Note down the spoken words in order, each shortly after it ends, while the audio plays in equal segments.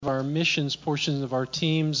our missions portions of our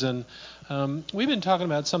teams, and we've been talking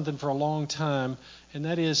about something for a long time, and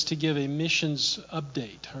that is to give a missions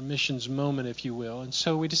update, our missions moment, if you will. And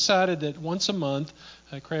so we decided that once a month,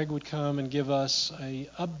 Craig would come and give us a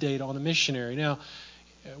update on a missionary. Now,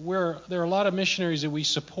 there are a lot of missionaries that we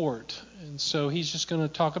support, and so he's just going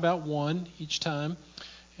to talk about one each time.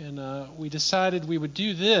 And we decided we would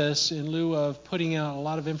do this in lieu of putting out a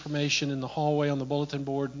lot of information in the hallway on the bulletin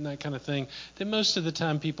board and that kind of thing that most of the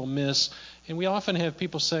time people miss. And we often have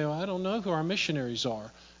people say, I don't know who our missionaries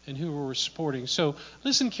are and who we're supporting. So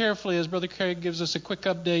listen carefully as Brother Craig gives us a quick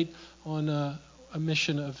update on a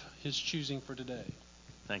mission of his choosing for today.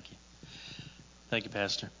 Thank you. Thank you,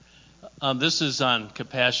 Pastor. This is on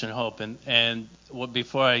Compassion Hope. And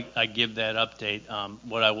before I give that update,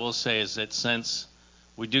 what I will say is that since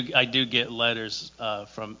I do get letters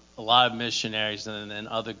from a lot of missionaries and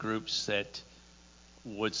other groups that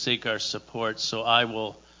would seek our support. So I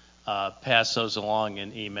will pass those along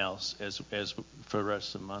in emails as for the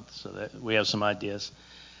rest of the month, so that we have some ideas.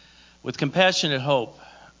 With Compassionate Hope,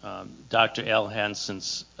 Dr. Al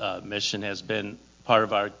Hansen's mission has been part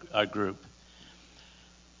of our group.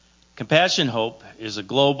 Compassion Hope is a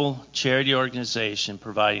global charity organization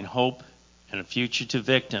providing hope and a future to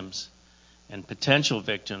victims and potential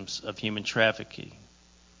victims of human trafficking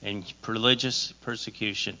and religious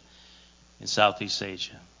persecution in Southeast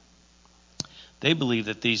Asia. They believe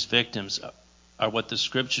that these victims are what the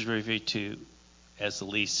scriptures refer to as the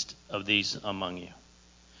least of these among you.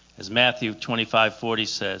 As Matthew 25:40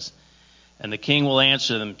 says, "And the king will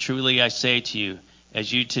answer them, truly I say to you,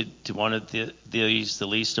 as you to one of these, the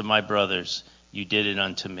least of my brothers, you did it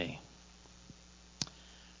unto me."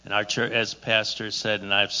 And our church, as pastor said,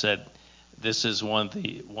 and I've said, this is one of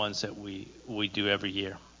the ones that we do every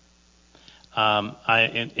year.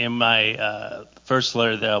 In my first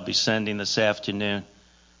letter that I'll be sending this afternoon,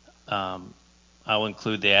 I'll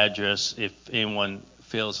include the address if anyone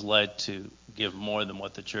feels led to give more than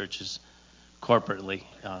what the church is corporately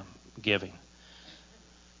giving.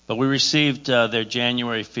 But we received their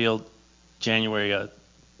January field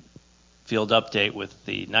update with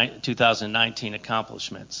the 2019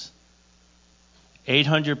 accomplishments.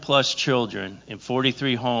 800 plus children in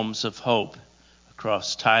 43 homes of hope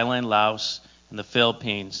across Thailand, Laos, and the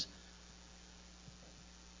Philippines.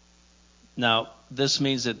 Now, this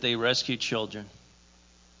means that they rescue children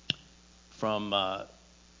from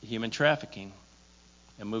human trafficking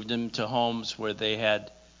and moved them to homes where they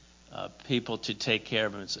had people to take care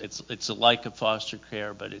of them. It's like a foster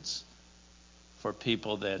care, but it's for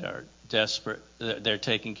people that are desperate. They're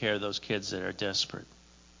taking care of those kids that are desperate.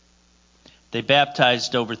 They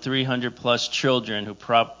baptized over 300 plus children who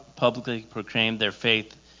publicly proclaimed their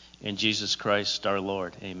faith in Jesus Christ our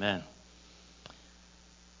Lord. Amen.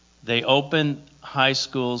 They opened high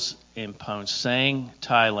schools in Ponsang,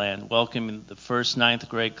 Thailand, welcoming the first 9th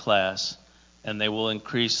grade class, and they will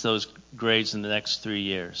increase those grades in the next 3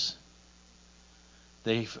 years.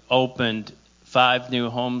 They've opened 5 new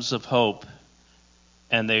homes of hope,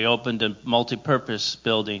 and they opened a multi-purpose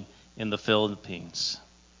building in the Philippines.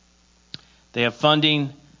 They have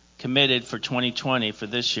funding committed for 2020 for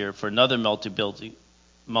this year for another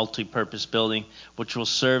multi-purpose building, which will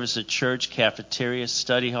serve as a church, cafeteria,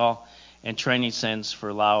 study hall, and training centers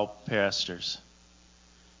for Lao pastors.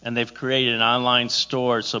 And they've created an online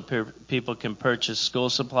store so people can purchase school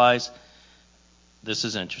supplies. This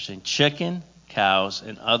is interesting. Chicken, cows,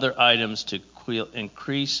 and other items to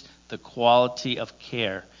increase the quality of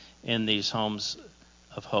care in these homes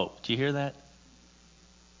of hope. Do you hear that?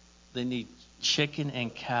 They need chicken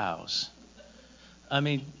and cows. I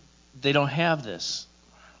mean, they don't have this.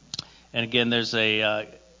 And again, there's a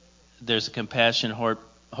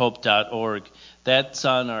compassionhope.org. That's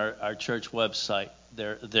on our church website,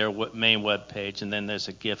 their main web page, and then there's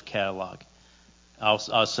a gift catalog.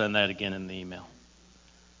 I'll send that again in the email.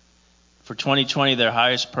 For 2020, their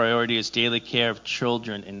highest priority is daily care of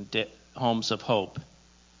children in homes of hope.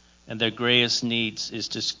 And their greatest needs is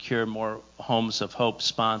to secure more homes of hope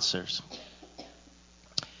sponsors.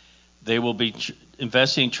 They will be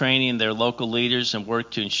investing in training their local leaders and work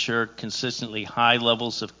to ensure consistently high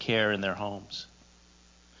levels of care in their homes.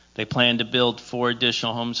 They plan to build 4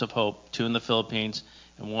 additional homes of hope, 2 in the Philippines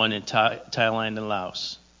and 1 in Thailand and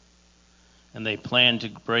Laos. And they plan to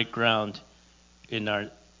break ground in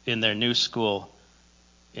their new school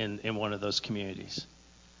in one of those communities.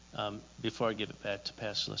 Before I give it back to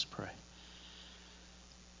Pastor, let's pray.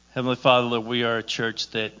 Heavenly Father, Lord, we are a church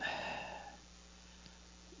that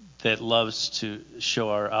loves to show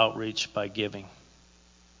our outreach by giving.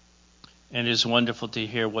 And it is wonderful to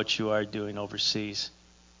hear what you are doing overseas.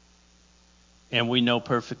 And we know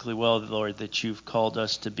perfectly well, Lord, that you've called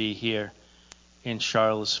us to be here in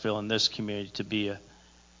Charlottesville, in this community,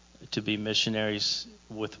 to be missionaries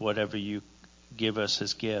with whatever you give us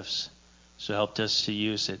as gifts. So help us to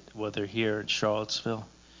use it, whether here in Charlottesville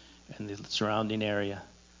and the surrounding area,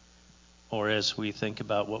 or as we think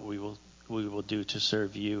about what we will do to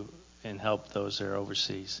serve you and help those that are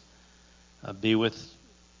overseas. Be with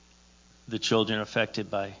the children affected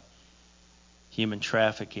by human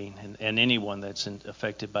trafficking and anyone that's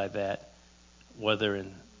affected by that, whether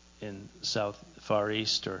in Far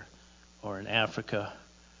East or in Africa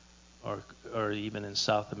or even in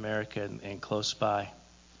South America and close by.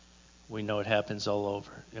 We know it happens all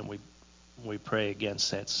over, and we pray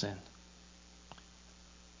against that sin.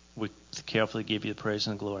 We carefully give you the praise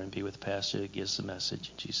and glory, and be with the pastor that gives the message.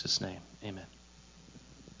 In Jesus' name, amen.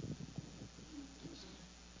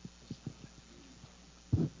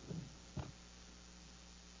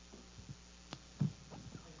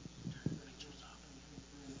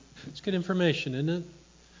 It's good information, isn't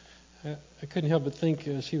it? I couldn't help but think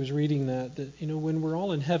as he was reading that when we're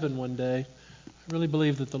all in heaven one day, I really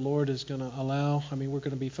believe that the Lord is going to allow, we're going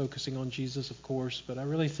to be focusing on Jesus, of course, but I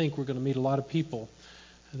really think we're going to meet a lot of people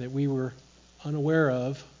that we were unaware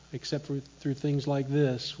of, except for through things like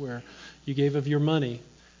this, where you gave of your money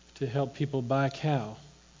to help people buy a cow,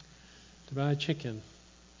 to buy a chicken.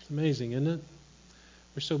 It's amazing, isn't it?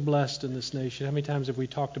 We're so blessed in this nation. How many times have we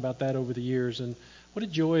talked about that over the years? And what a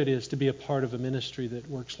joy it is to be a part of a ministry that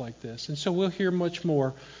works like this. And so we'll hear much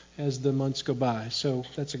more as the months go by. So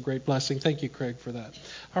that's a great blessing. Thank you, Craig, for that.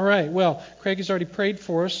 All right. Well, Craig has already prayed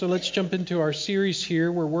for us, so let's jump into our series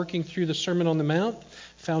here. We're working through the Sermon on the Mount,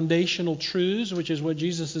 foundational truths, which is what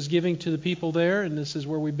Jesus is giving to the people there. And this is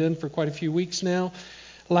where we've been for quite a few weeks now.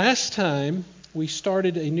 Last time, we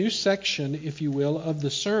started a new section, if you will, of the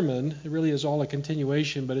sermon. It really is all a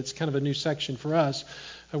continuation, but it's kind of a new section for us,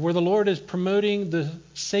 where the Lord is promoting the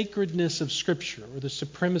sacredness of Scripture, or the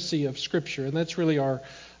supremacy of Scripture. And that's really our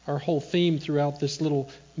whole theme throughout this little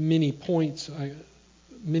mini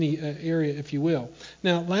area, if you will.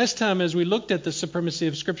 Now, last time as we looked at the supremacy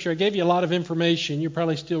of Scripture, I gave you a lot of information. You're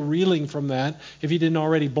probably still reeling from that if you didn't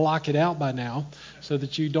already block it out by now, so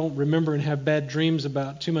that you don't remember and have bad dreams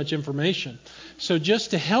about too much information. So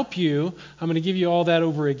just to help you, I'm going to give you all that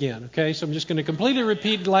over again, okay? So I'm just going to completely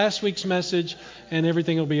repeat last week's message, and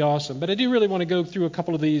everything will be awesome. But I do really want to go through a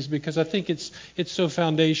couple of these because I think it's so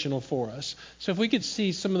foundational for us. So if we could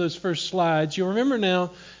see some of those first slides. You'll remember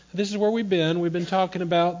now, this is where we've been. We've been talking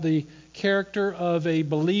about the character of a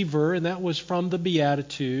believer, and that was from the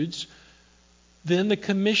Beatitudes. Then the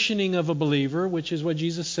commissioning of a believer, which is what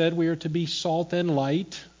Jesus said, we are to be salt and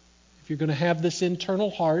light. If you're going to have this internal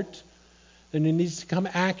heart, then there needs to come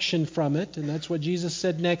action from it, and that's what Jesus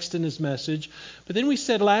said next in his message. But then we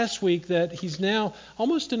said last week that he's now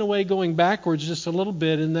almost in a way going backwards just a little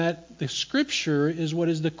bit, in that the Scripture is what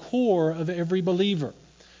is the core of every believer.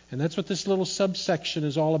 And that's what this little subsection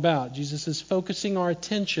is all about. Jesus is focusing our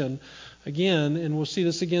attention again, and we'll see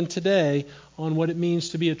this again today, on what it means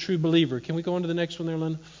to be a true believer. Can we go on to the next one there,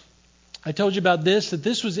 Lynn? I told you about this, that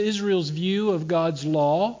this was Israel's view of God's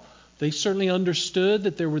law. They certainly understood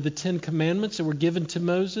that there were the 10 Commandments that were given to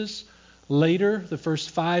Moses. Later, the first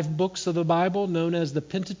 5 books of the Bible, known as the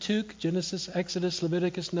Pentateuch, Genesis, Exodus,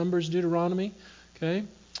 Leviticus, Numbers, Deuteronomy. Okay,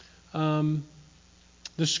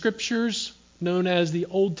 the Scriptures, known as the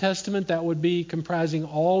Old Testament, that would be comprising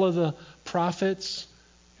all of the prophets.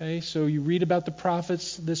 Okay, so you read about the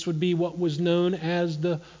prophets. This would be what was known as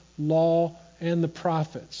the law and the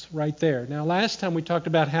prophets right there. Now, last time we talked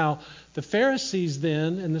about how the Pharisees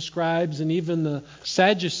then, and the scribes, and even the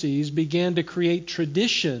Sadducees began to create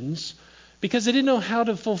traditions because they didn't know how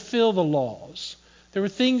to fulfill the laws. There were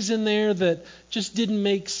things in there that just didn't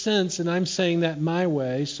make sense, and I'm saying that my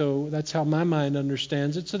way, so that's how my mind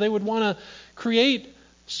understands it. So they would want to create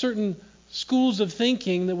certain schools of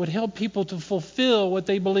thinking that would help people to fulfill what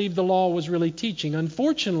they believed the law was really teaching.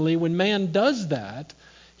 Unfortunately, when man does that,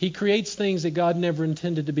 he creates things that God never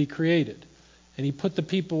intended to be created. And he put the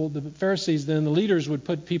people, the Pharisees then, the leaders would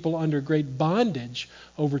put people under great bondage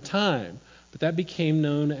over time. But that became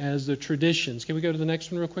known as the traditions. Can we go to the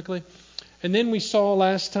next one real quickly? And then we saw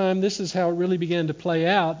last time, this is how it really began to play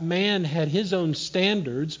out. Man had his own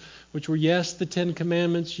standards, which were, yes, the 10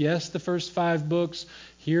 Commandments, yes, the first 5 books.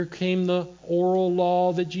 Here came the oral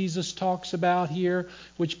law that Jesus talks about here,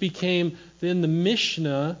 which became then the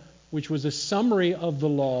Mishnah, which was a summary of the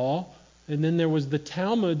law. And then there was the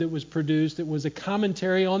Talmud that was produced that was a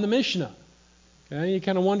commentary on the Mishnah. Okay, you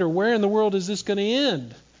kind of wonder, where in the world is this going to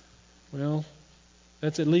end? Well,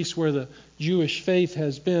 that's at least where the Jewish faith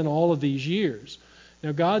has been all of these years.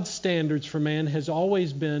 Now, God's standards for man has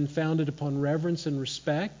always been founded upon reverence and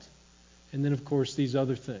respect. And then, of course, these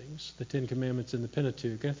other things, the Ten Commandments and the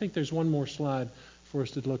Pentateuch. I think there's one more slide for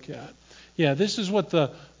us to look at. Yeah, this is what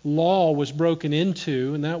the law was broken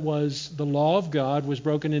into, and that was the law of God was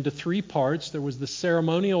broken into three parts. There was the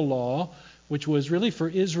ceremonial law, which was really for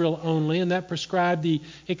Israel only, and that prescribed the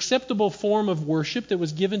acceptable form of worship that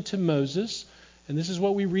was given to Moses. And this is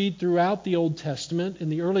what we read throughout the Old Testament, in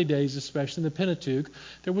the early days especially, in the Pentateuch.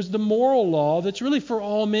 There was the moral law that's really for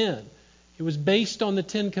all men. It was based on the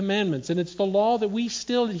Ten Commandments, and it's the law that we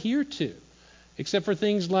still adhere to, except for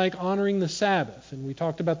things like honoring the Sabbath. And we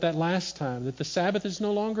talked about that last time, that the Sabbath is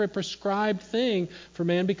no longer a prescribed thing for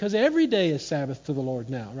man because every day is Sabbath to the Lord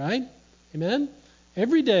now, right? Amen?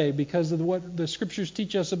 Every day, because of what the Scriptures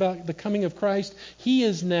teach us about the coming of Christ, He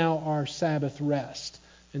is now our Sabbath rest.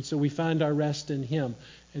 And so we find our rest in Him.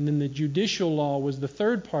 And then the judicial law was the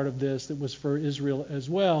third part of this that was for Israel as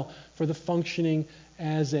well, for the functioning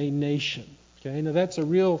as a nation. Okay, now that's a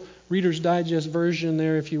real Reader's Digest version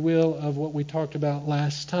there, if you will, of what we talked about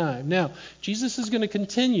last time. Now, Jesus is going to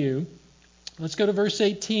continue. Let's go to verse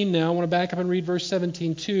 18 now. I want to back up and read verse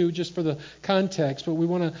 17 too, just for the context, but we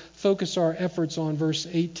want to focus our efforts on verse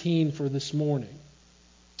 18 for this morning.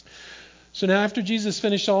 So now after Jesus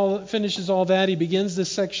finishes all that, he begins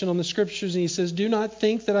this section on the Scriptures, and he says, "Do not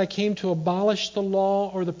think that I came to abolish the law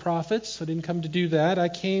or the prophets." I didn't come to do that. I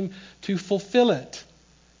came to fulfill it.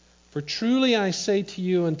 "For truly I say to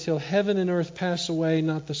you, until heaven and earth pass away,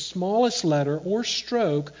 not the smallest letter or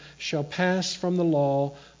stroke shall pass from the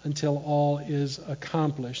law until all is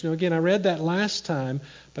accomplished." Now again, I read that last time,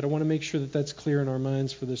 but I want to make sure that that's clear in our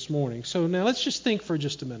minds for this morning. So now let's just think for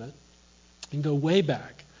just a minute and go way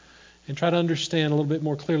back and try to understand a little bit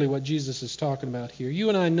more clearly what Jesus is talking about here. You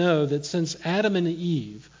and I know that since Adam and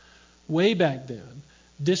Eve, way back then,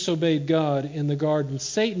 disobeyed God in the garden,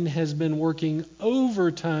 Satan has been working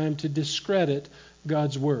overtime to discredit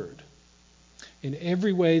God's Word in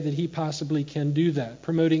every way that he possibly can do that,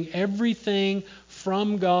 promoting everything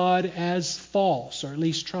from God as false, or at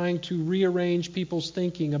least trying to rearrange people's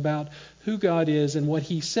thinking about who God is and what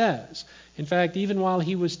He says. In fact, even while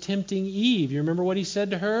he was tempting Eve, you remember what he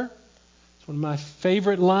said to her? It's one of my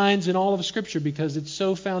favorite lines in all of Scripture because it's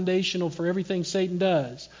so foundational for everything Satan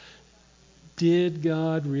does. Did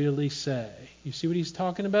God really say? You see what he's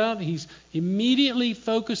talking about? He's immediately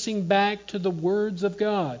focusing back to the words of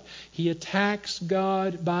God. He attacks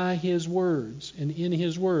God by His words and in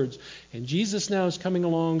His words. And Jesus now is coming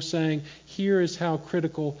along saying, here is how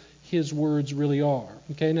critical His words really are.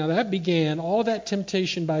 Okay, now that began, all that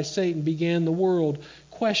temptation by Satan began the world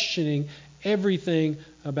questioning everything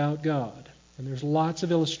about God. And there's lots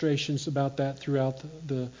of illustrations about that throughout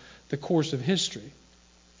the course of history.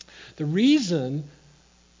 The reason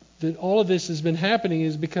that all of this has been happening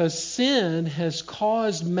is because sin has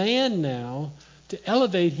caused man now to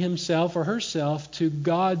elevate himself or herself to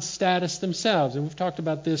God's status themselves. And we've talked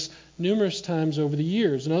about this numerous times over the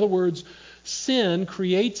years. In other words, sin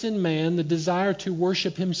creates in man the desire to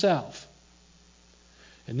worship himself.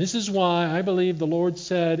 And this is why I believe the Lord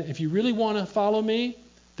said, if you really want to follow me,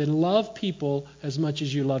 then love people as much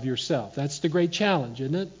as you love yourself. That's the great challenge,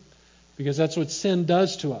 isn't it? Because that's what sin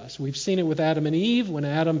does to us. We've seen it with Adam and Eve, when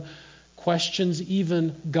Adam questions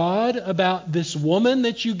even God about this woman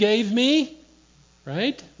that you gave me,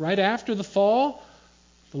 right? Right after the fall,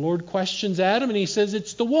 the Lord questions Adam and He says,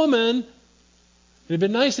 it's the woman. It would have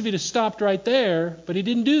been nice if He'd have stopped right there, but He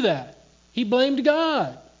didn't do that. He blamed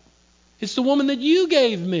God. It's the woman that you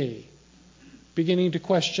gave me. Beginning to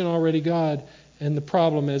question already God and the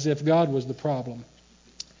problem as if God was the problem.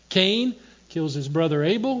 Cain kills his brother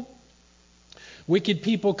Abel. Wicked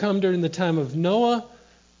people come during the time of Noah.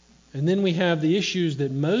 And then we have the issues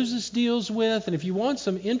that Moses deals with. And if you want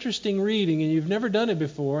some interesting reading and you've never done it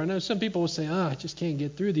before, I know some people will say, I just can't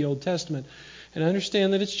get through the Old Testament. And I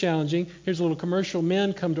understand that it's challenging. Here's a little commercial.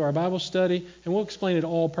 Men, come to our Bible study, and we'll explain it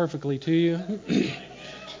all perfectly to you.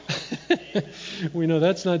 We know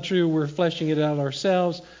that's not true. We're fleshing it out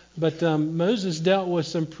ourselves. But Moses dealt with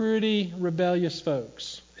some pretty rebellious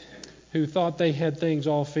folks who thought they had things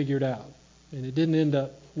all figured out. And it didn't end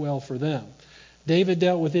up well for them. David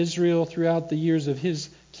dealt with Israel throughout the years of his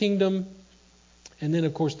kingdom. And then,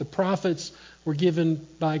 of course, the prophets were given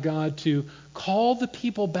by God to call the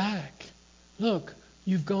people back. Look,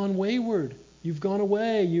 you've gone wayward. You've gone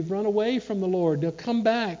away. You've run away from the Lord. Now come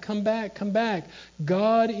back, come back, come back.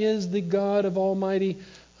 God is the God of almighty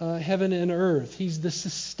heaven and earth. He's the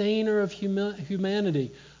sustainer of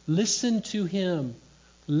humanity. Listen to Him.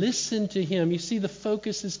 Listen to Him. You see, the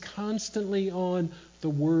focus is constantly on the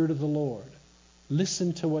word of the Lord.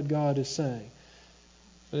 Listen to what God is saying.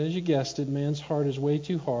 But as you guessed it, man's heart is way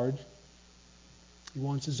too hard. He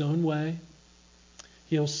wants his own way.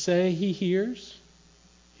 He'll say he hears.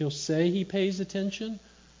 He'll say he pays attention.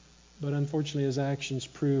 But unfortunately, his actions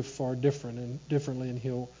prove far differently, and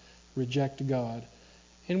he'll reject God.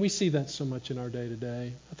 And we see that so much in our day to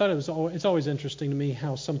day. I thought it's always interesting to me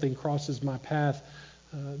how something crosses my path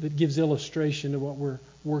that gives illustration to what we're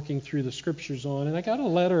working through the Scriptures on. And I got a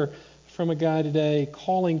letter from a guy today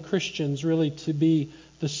calling Christians really to be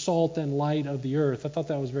the salt and light of the earth. I thought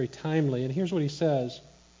that was very timely. And here's what he says.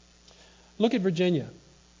 Look at Virginia.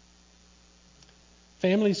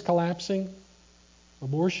 Families collapsing,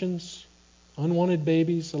 abortions, unwanted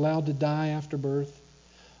babies allowed to die after birth,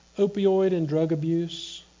 opioid and drug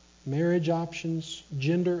abuse, marriage options,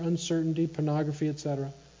 gender uncertainty, pornography,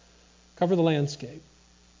 etc. Cover the landscape.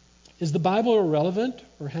 Is the Bible irrelevant,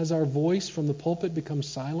 or has our voice from the pulpit become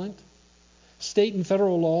silent? State and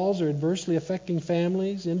federal laws are adversely affecting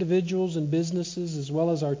families, individuals, and businesses, as well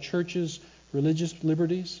as our churches' religious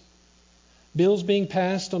liberties. Bills being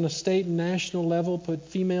passed on a state and national level put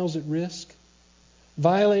females at risk,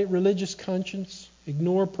 violate religious conscience,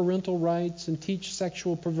 ignore parental rights, and teach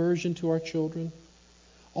sexual perversion to our children,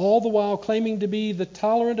 all the while claiming to be the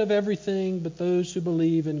tolerant of everything but those who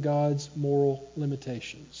believe in God's moral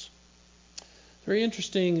limitations. Very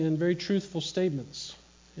interesting and very truthful statements.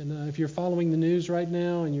 And if you're following the news right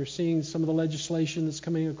now and you're seeing some of the legislation that's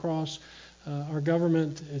coming across our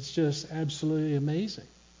government, it's just absolutely amazing.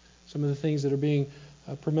 Some of the things that are being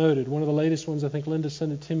promoted. One of the latest ones, I think Linda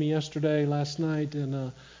sent it to me last night,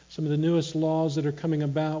 and some of the newest laws that are coming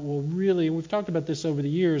about will really, and we've talked about this over the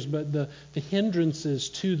years, but the hindrances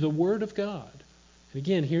to the Word of God. And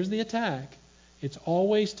again, here's the attack. It's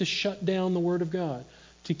always to shut down the Word of God,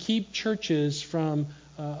 to keep churches from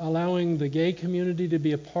allowing the gay community to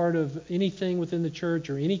be a part of anything within the church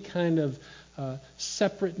or any kind of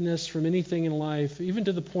separateness from anything in life, even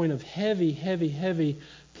to the point of heavy, heavy, heavy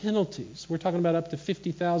penalties. We're talking about up to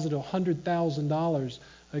 $50,000 to $100,000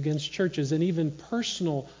 against churches, and even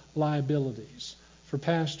personal liabilities for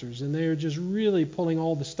pastors. And they are just really pulling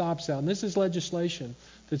all the stops out. And this is legislation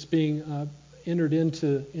that's being entered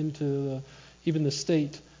into even the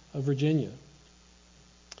state of Virginia.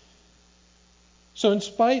 So in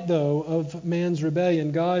spite, though, of man's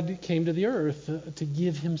rebellion, God came to the earth to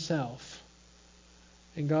give himself.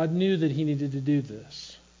 And God knew that he needed to do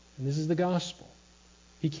this. And this is the gospel.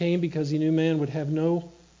 He came because he knew man would have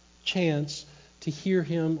no chance to hear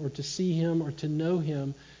him or to see him or to know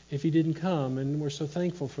him if he didn't come. And we're so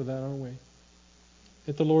thankful for that, aren't we?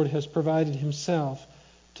 That the Lord has provided himself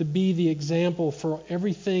to be the example for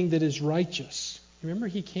everything that is righteous. Remember,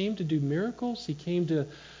 he came to do miracles. He came to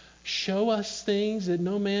show us things that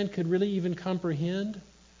no man could really even comprehend.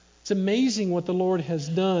 It's amazing what the Lord has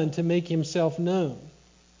done to make himself known.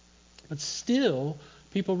 But still,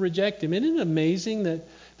 people reject him. Isn't it amazing that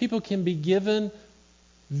people can be given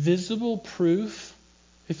visible proof?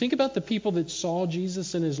 You think about the people that saw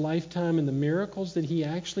Jesus in his lifetime and the miracles that he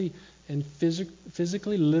actually and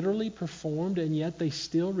physically, literally performed, and yet they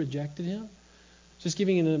still rejected him. Just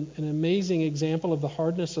giving an amazing example of the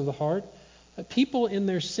hardness of the heart. People in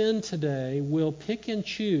their sin today will pick and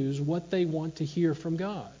choose what they want to hear from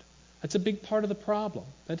God. That's a big part of the problem.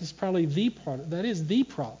 That is probably the problem.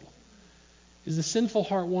 Is the sinful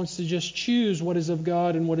heart wants to just choose what is of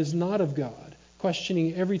God and what is not of God,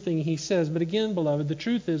 questioning everything he says. But again, beloved, the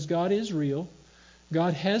truth is God is real.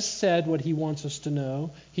 God has said what he wants us to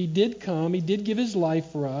know. He did come. He did give his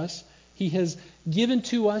life for us. He has given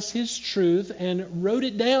to us his truth and wrote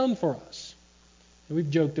it down for us. And we've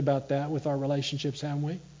joked about that with our relationships, haven't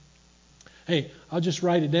we? Hey, I'll just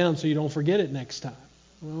write it down so you don't forget it next time.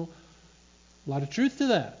 Well, a lot of truth to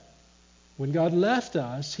that. When God left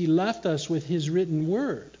us, he left us with his written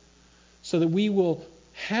word so that we will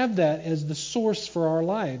have that as the source for our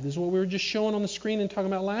life. This is what we were just showing on the screen and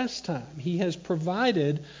talking about last time. He has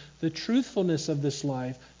provided the truthfulness of this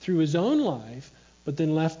life through his own life, but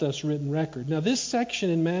then left us written record. Now, this section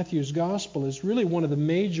in Matthew's Gospel is really one of the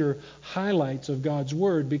major highlights of God's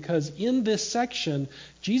Word, because in this section,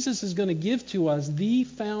 Jesus is going to give to us the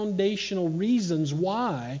foundational reasons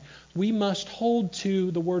why we must hold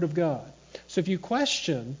to the Word of God. So if you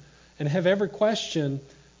question and have ever questioned,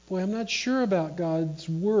 boy, I'm not sure about God's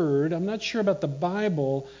Word, I'm not sure about the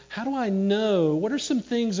Bible, how do I know? What are some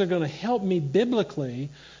things that are going to help me biblically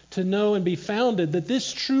to know and be founded that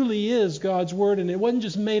this truly is God's Word and it wasn't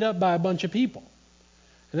just made up by a bunch of people?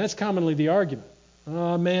 And that's commonly the argument.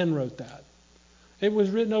 Oh, man wrote that. It was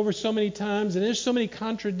written over so many times and there's so many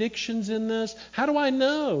contradictions in this. How do I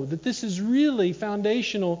know that this is really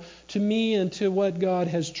foundational to me and to what God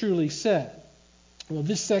has truly said? Well,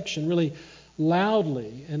 this section really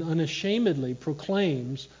loudly and unashamedly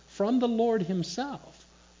proclaims from the Lord himself,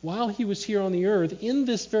 while he was here on the earth, in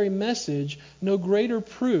this very message, no greater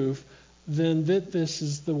proof than that this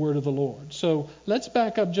is the word of the Lord. So let's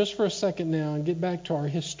back up just for a second now and get back to our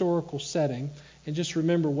historical setting and just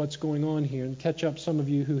remember what's going on here and catch up some of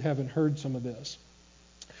you who haven't heard some of this.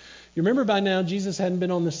 You remember by now Jesus hadn't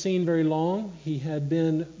been on the scene very long. He had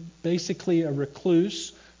been basically a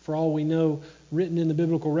recluse, for all we know, written in the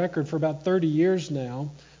biblical record for about 30 years now.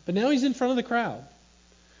 But now he's in front of the crowd.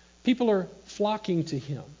 People are flocking to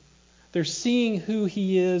him. They're seeing who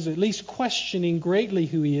he is, or at least questioning greatly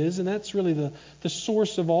who he is, and that's really the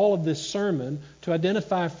source of all of this sermon, to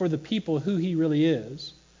identify for the people who he really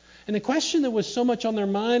is. And the question that was so much on their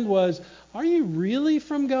mind was, are you really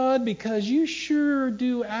from God? Because you sure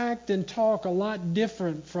do act and talk a lot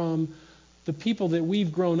different from the people that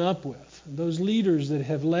we've grown up with, those leaders that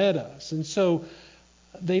have led us. And so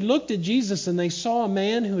they looked at Jesus and they saw a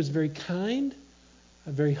man who was very kind,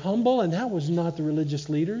 very humble, and that was not the religious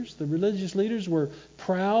leaders. The religious leaders were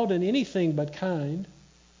proud and anything but kind,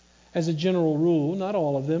 as a general rule. Not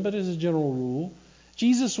all of them, but as a general rule.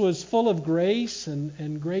 Jesus was full of grace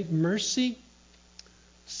and great mercy,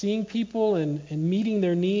 seeing people and meeting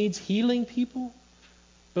their needs, healing people,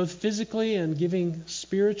 both physically and giving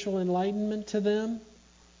spiritual enlightenment to them.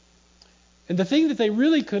 And the thing that they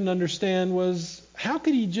really couldn't understand was, how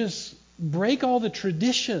could he just break all the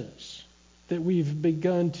traditions that we've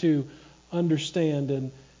begun to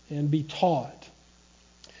understand and be taught?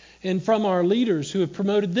 And from our leaders who have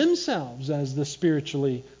promoted themselves as the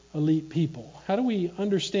spiritually elite people. How do we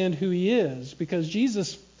understand who he is? Because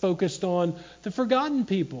Jesus focused on the forgotten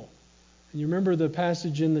people. And you remember the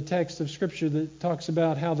passage in the text of Scripture that talks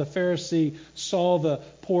about how the Pharisee saw the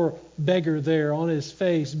poor beggar there on his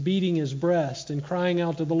face, beating his breast and crying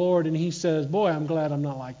out to the Lord. And he says, boy, I'm glad I'm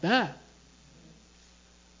not like that.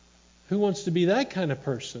 Who wants to be that kind of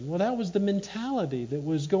person? Well, that was the mentality that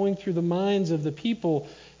was going through the minds of the people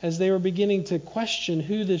as they were beginning to question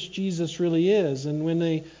who this Jesus really is. And when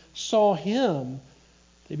they saw him,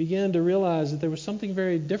 they began to realize that there was something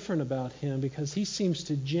very different about him, because he seems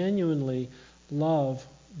to genuinely love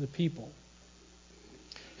the people.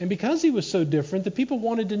 And because he was so different, the people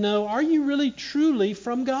wanted to know, are you really truly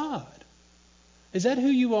from God? Is that who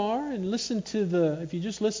you are? And if you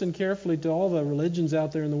just listen carefully to all the religions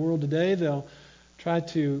out there in the world today, they'll try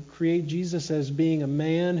to create Jesus as being a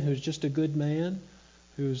man who's just a good man,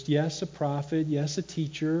 who's, yes, a prophet, yes, a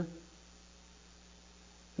teacher.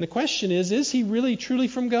 And the question is he really truly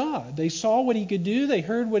from God? They saw what he could do. They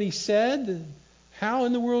heard what he said. How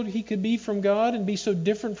in the world he could be from God and be so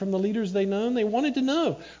different from the leaders they known? They wanted to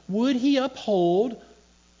know, would he uphold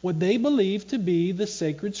what they believed to be the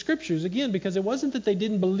sacred Scriptures? Again, because it wasn't that they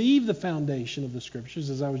didn't believe the foundation of the Scriptures,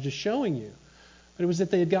 as I was just showing you, but it was that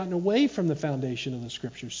they had gotten away from the foundation of the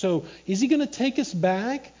Scriptures. So is he going to take us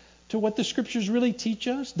back to what the Scriptures really teach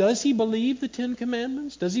us? Does he believe the Ten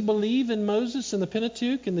Commandments? Does he believe in Moses and the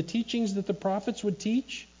Pentateuch and the teachings that the prophets would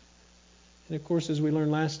teach? And of course, as we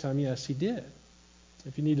learned last time, yes, he did.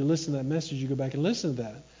 If you need to listen to that message, you go back and listen to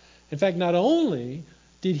that. In fact, not only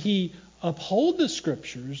did he uphold the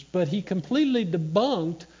Scriptures, but he completely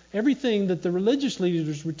debunked everything that the religious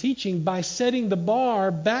leaders were teaching by setting the bar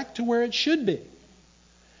back to where it should be.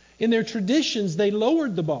 In their traditions, they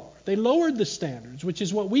lowered the bar. They lowered the standards, which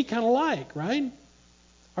is what we kind of like, right?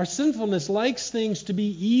 Our sinfulness likes things to be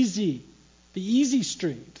easy, the easy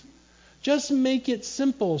street. Just make it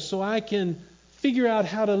simple so I can figure out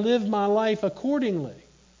how to live my life accordingly.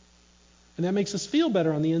 And that makes us feel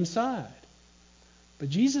better on the inside. But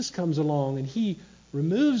Jesus comes along and he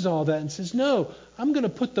removes all that and says, no, I'm going to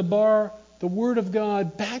put the bar, the Word of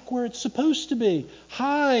God, back where it's supposed to be.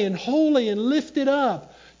 High and holy and lifted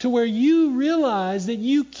up to where you realize that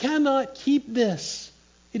you cannot keep this.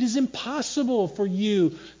 It is impossible for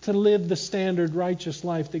you to live the standard righteous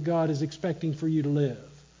life that God is expecting for you to live.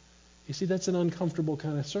 You see, that's an uncomfortable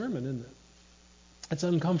kind of sermon, isn't it? That's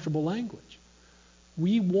uncomfortable language.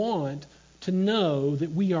 We want to know that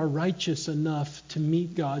we are righteous enough to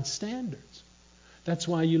meet God's standards. That's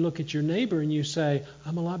why you look at your neighbor and you say,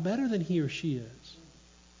 I'm a lot better than he or she is.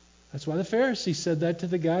 That's why the Pharisee said that to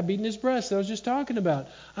the guy beating his breast that I was just talking about.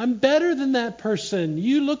 I'm better than that person.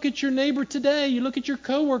 You look at your neighbor today, you look at your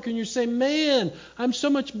coworker and you say, man, I'm so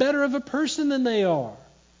much better of a person than they are.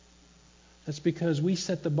 That's because we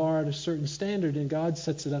set the bar at a certain standard and God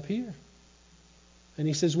sets it up here. And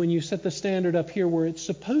he says when you set the standard up here where it's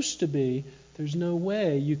supposed to be, there's no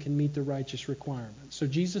way you can meet the righteous requirements. So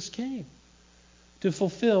Jesus came to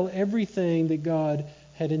fulfill everything that God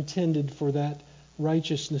had intended for that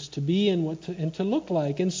righteousness to be and to look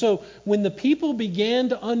like. And so when the people began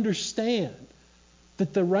to understand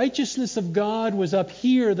that the righteousness of God was up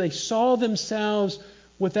here, they saw themselves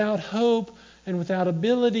without hope and without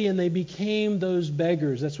ability, and they became those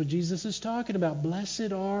beggars. That's what Jesus is talking about.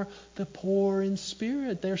 Blessed are the poor in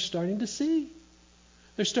spirit. They're starting to see.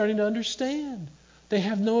 They're starting to understand. They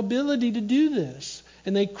have no ability to do this.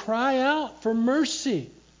 And they cry out for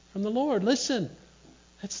mercy from the Lord. Listen,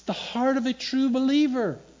 that's the heart of a true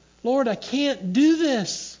believer. Lord, I can't do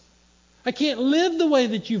this. I can't live the way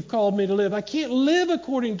that you've called me to live. I can't live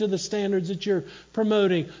according to the standards that you're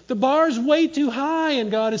promoting. The bar's way too high,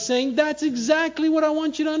 and God is saying, that's exactly what I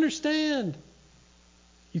want you to understand.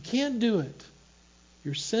 You can't do it.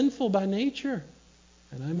 You're sinful by nature,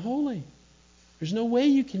 and I'm holy. There's no way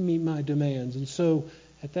you can meet my demands. And so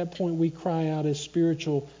at that point we cry out as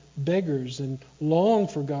spiritual beggars and long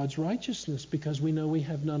for God's righteousness because we know we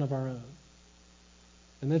have none of our own.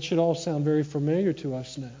 And that should all sound very familiar to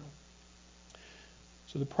us now.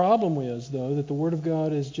 So the problem is, though, that the Word of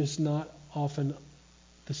God is just not often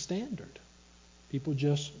the standard. People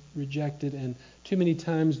just reject it, and too many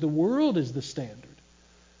times the world is the standard.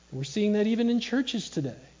 And we're seeing that even in churches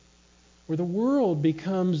today, where the world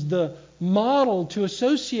becomes the model to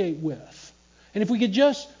associate with. And if we could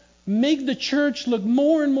just make the church look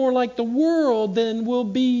more and more like the world, then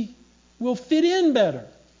we'll fit in better.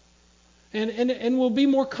 And we'll be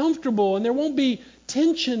more comfortable, and there won't be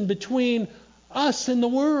tension between us and the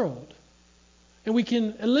world. And we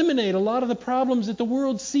can eliminate a lot of the problems that the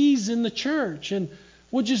world sees in the church, and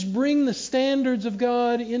we'll just bring the standards of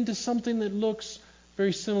God into something that looks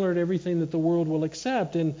very similar to everything that the world will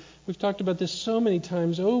accept. And we've talked about this so many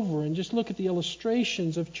times over, and just look at the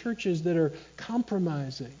illustrations of churches that are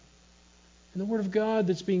compromising and the Word of God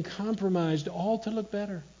that's being compromised, all to look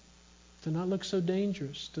better, to not look so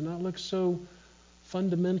dangerous, to not look so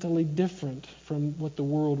fundamentally different from what the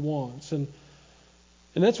world wants. And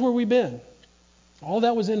that's where we've been. All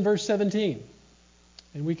that was in verse 17.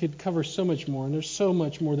 And we could cover so much more, and there's so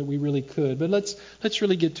much more that we really could. But let's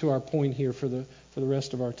really get to our point here for the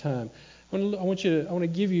rest of our time. I want to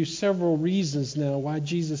give you several reasons now why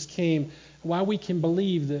Jesus came, why we can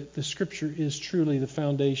believe that the Scripture is truly the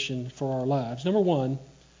foundation for our lives. Number one,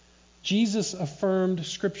 Jesus affirmed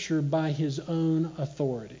Scripture by His own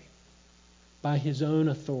authority. By His own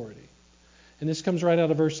authority. And this comes right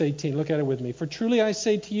out of verse 18. Look at it with me. For truly I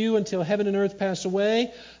say to you, until heaven and earth pass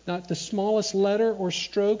away, not the smallest letter or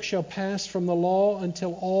stroke shall pass from the law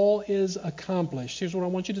until all is accomplished. Here's what I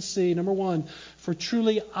want you to see. Number one, for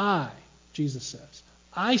truly I, Jesus says,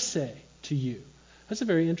 I say to you. That's a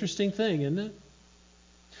very interesting thing, isn't it?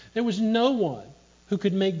 There was no one who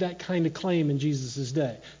could make that kind of claim in Jesus'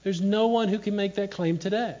 day. There's no one who can make that claim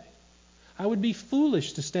today. I would be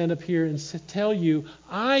foolish to stand up here and tell you,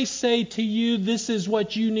 I say to you, this is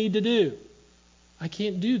what you need to do. I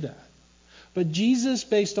can't do that. But Jesus,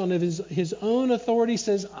 based on his own authority,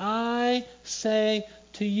 says, I say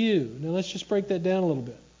to you. Now let's just break that down a little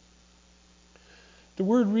bit. The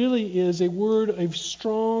word really is a word of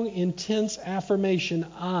strong, intense affirmation,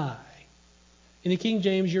 I. In the King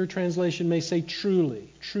James, your translation may say truly,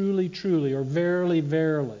 truly, truly, or verily,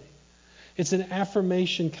 verily. It's an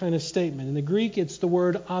affirmation kind of statement. In the Greek, it's the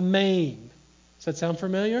word amen. Does that sound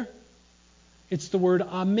familiar? It's the word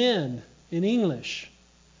amen in English.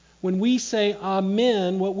 When we say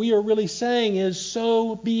amen, what we are really saying is,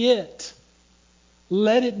 so be it.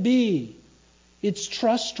 Let it be. It's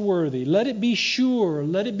trustworthy. Let it be sure.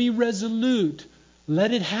 Let it be resolute.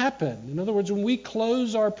 Let it happen. In other words, when we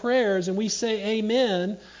close our prayers and we say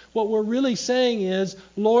amen, what we're really saying is,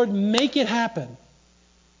 Lord, make it happen.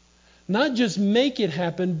 Not just make it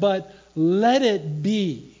happen, but let it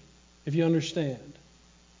be, if you understand.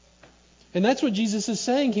 And that's what Jesus is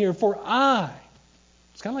saying here. For I,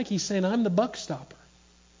 it's kind of like he's saying, I'm the buck stopper.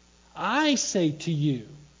 I say to you,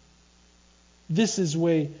 this is the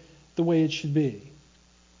way it should be.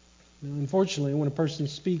 Now, unfortunately, when a person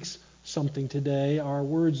speaks something today, our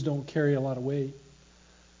words don't carry a lot of weight.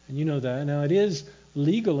 And you know that. Now, it is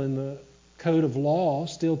legal in the code of law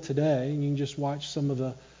still today. And you can just watch some of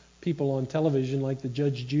the people on television, like the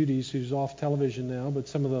Judge Judy's, who's off television now, but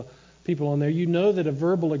some of the people on there, you know that a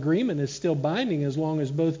verbal agreement is still binding as long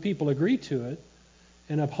as both people agree to it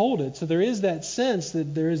and uphold it. So there is that sense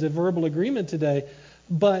that there is a verbal agreement today,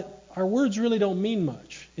 but our words really don't mean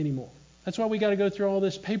much anymore. That's why we got to go through all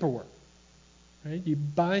this paperwork. Right? You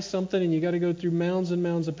buy something and you got to go through mounds and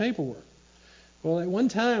mounds of paperwork. Well, at one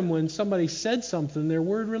time when somebody said something, their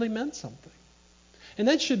word really meant something. And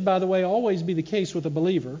that should, by the way, always be the case with a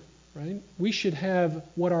believer. right? We should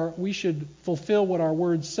fulfill what our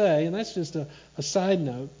words say, and that's just a side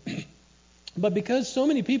note. But because so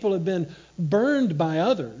many people have been burned by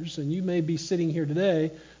others, and you may be sitting here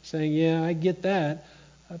today saying, yeah, I get that,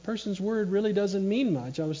 a person's word really doesn't mean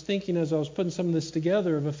much. I was thinking as I was putting some of this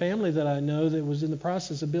together of a family that I know that was in the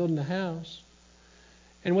process of building a house.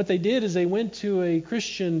 And what they did is they went to a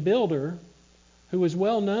Christian builder who was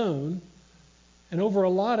well known, and over a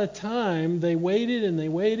lot of time they waited and they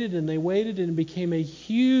waited and they waited, and it became a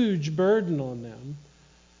huge burden on them,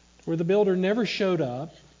 where the builder never showed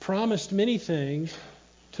up, promised many things,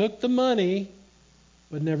 took the money,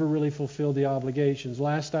 but never really fulfilled the obligations.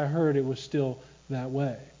 Last I heard, it was still that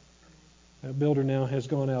way. That builder now has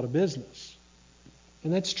gone out of business.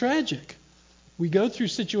 And that's tragic. We go through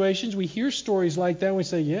situations, we hear stories like that, and we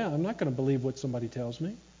say, yeah, I'm not going to believe what somebody tells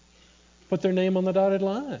me. Put their name on the dotted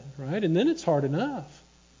line, right? And then it's hard enough.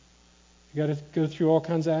 You got to go through all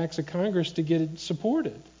kinds of acts of Congress to get it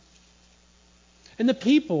supported. And the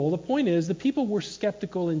point is, the people were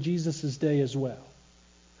skeptical in Jesus' day as well.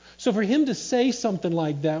 So for him to say something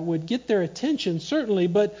like that would get their attention, certainly,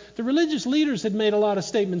 but the religious leaders had made a lot of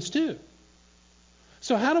statements too.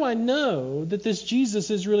 So how do I know that this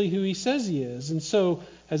Jesus is really who he says he is? And so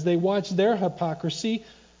as they watched their hypocrisy,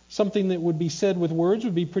 something that would be said with words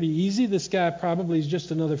would be pretty easy. This guy probably is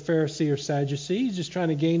just another Pharisee or Sadducee. He's just trying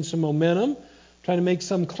to gain some momentum, trying to make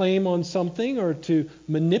some claim on something or to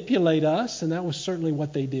manipulate us, and that was certainly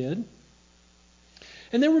what they did.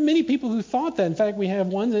 And there were many people who thought that. In fact, we have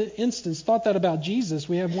one instance, thought that about Jesus.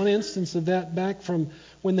 We have one instance of that back from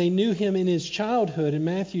when they knew him in his childhood in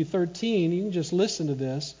Matthew 13. You can just listen to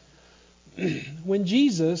this. When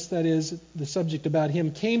Jesus, that is the subject about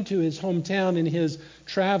him, came to his hometown in his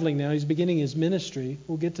traveling now, he's beginning his ministry.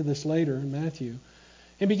 We'll get to this later in Matthew.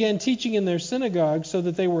 And began teaching in their synagogue, so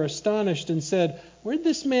that they were astonished and said, where did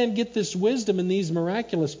this man get this wisdom and these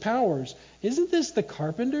miraculous powers? Isn't this the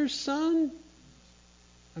carpenter's son?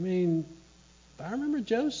 I mean, I remember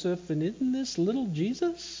Joseph, and isn't this little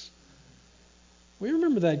Jesus? We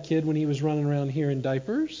remember that kid when he was running around here in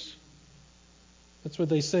diapers. That's what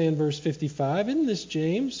they say in verse 55. Isn't this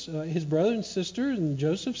James, his brother and sister, and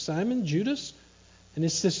Joseph, Simon, Judas, and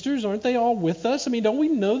his sisters? Aren't they all with us? I mean, don't we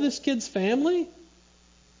know this kid's family?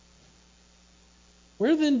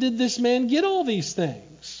 Where then did this man get all these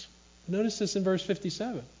things? Notice this in verse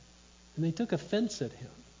 57. And they took offense at him.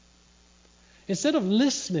 Instead of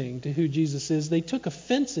listening to who Jesus is, they took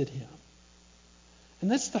offense at him. And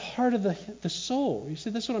that's the heart of the soul. You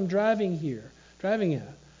see, that's what I'm driving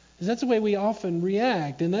at. Is that's the way we often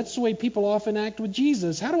react, and that's the way people often act with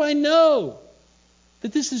Jesus. How do I know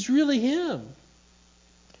that this is really him?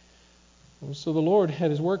 Well, so the Lord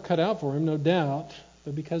had his work cut out for him, no doubt,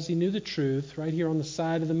 but because he knew the truth, right here on the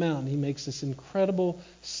side of the mountain, he makes this incredible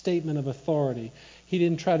statement of authority. He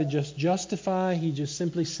didn't try to just justify, he just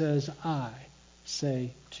simply says, I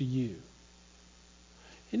say to you.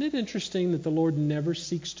 Isn't it interesting that the Lord never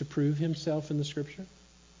seeks to prove himself in the Scripture?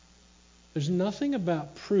 There's nothing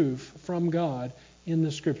about proof from God in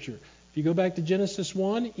the Scripture. If you go back to Genesis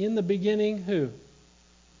 1, in the beginning, who?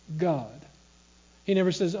 God. He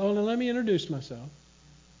never says, oh, now let me introduce myself.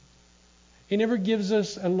 He never gives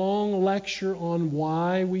us a long lecture on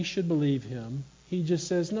why we should believe him. He just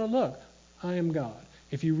says, no, look, I am God.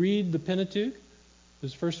 If you read the Pentateuch,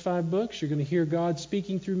 those first 5 books, you're going to hear God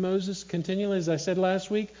speaking through Moses continually. As I said last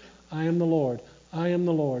week, I am the Lord. I am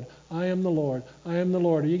the Lord. I am the Lord. I am the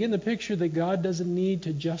Lord. Are you getting the picture that God doesn't need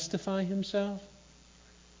to justify himself?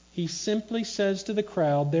 He simply says to the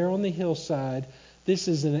crowd there on the hillside, this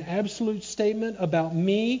is an absolute statement about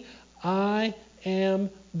me. I am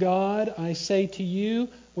God. I say to you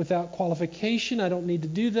without qualification, I don't need to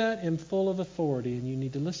do that. I'm full of authority, and you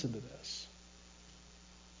need to listen to this.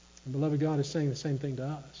 And beloved, God is saying the same thing to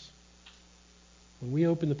us. When we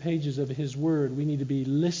open the pages of his word, we need to be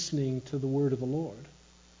listening to the word of the Lord.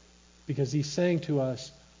 Because he's saying to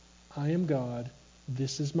us, I am God,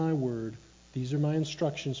 this is my word, these are my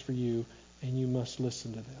instructions for you, and you must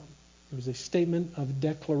listen to them. It was a statement of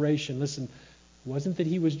declaration. Listen, it wasn't that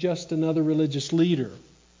he was just another religious leader,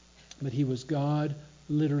 but he was God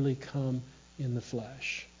literally come in the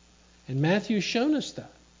flesh. And Matthew has shown us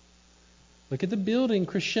that. Look at the building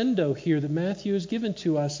crescendo here that Matthew has given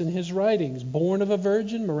to us in his writings. Born of a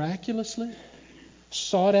virgin miraculously,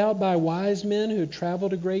 sought out by wise men who had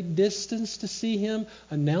traveled a great distance to see him,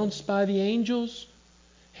 announced by the angels.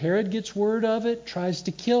 Herod gets word of it, tries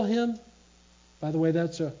to kill him. By the way,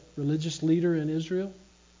 that's a religious leader in Israel.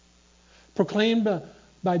 Proclaimed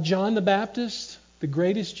by John the Baptist, the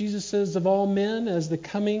greatest, Jesus says, of all men, as the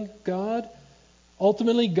coming God.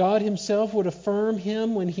 Ultimately, God himself would affirm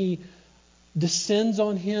him when he descends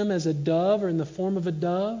on him as a dove or in the form of a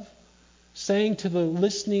dove, saying to the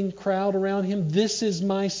listening crowd around him, "This is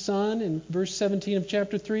my Son," in verse 17 of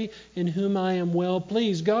chapter 3, "in whom I am well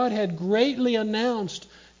pleased." God had greatly announced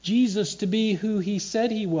Jesus to be who he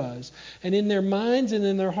said he was. And in their minds and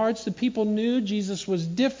in their hearts, the people knew Jesus was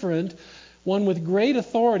different, one with great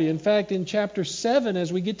authority. In fact, in chapter 7,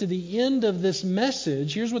 as we get to the end of this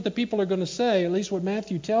message, here's what the people are going to say, at least what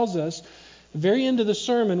Matthew tells us. The very end of the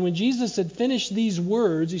sermon, when Jesus had finished these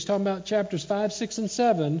words, he's talking about chapters 5, 6, and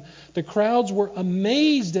 7, the crowds were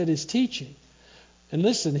amazed at his teaching. And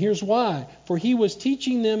listen, here's why. For he was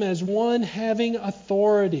teaching them as one having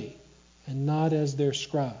authority and not as their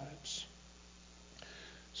scribes.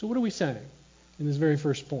 So what are we saying in this very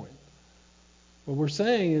first point? What we're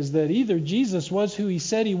saying is that either Jesus was who he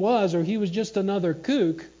said he was, or he was just another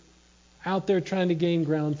kook out there trying to gain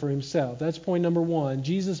ground for himself. That's point number one.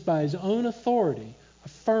 Jesus, by his own authority,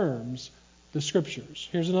 affirms the Scriptures.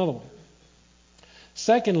 Here's another one.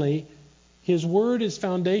 Secondly, his word is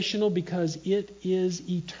foundational because it is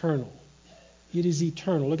eternal. It is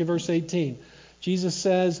eternal. Look at verse 18.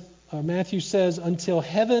 Matthew says, "Until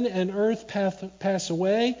heaven and earth pass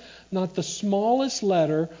away, not the smallest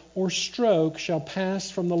letter or stroke shall pass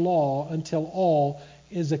from the law until all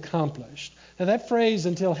is accomplished." Now that phrase,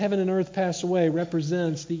 "until heaven and earth pass away,"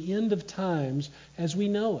 represents the end of times as we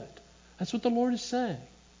know it. That's what the Lord is saying.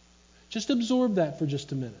 Just absorb that for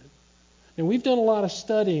just a minute. And we've done a lot of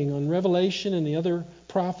studying on Revelation and the other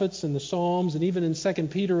prophets and the Psalms and even in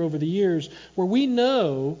 2 Peter over the years, where we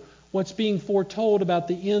know what's being foretold about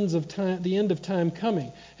the end of time coming.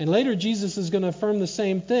 And later Jesus is going to affirm the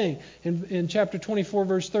same thing. In chapter 24,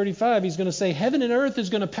 verse 35, he's going to say, "Heaven and earth is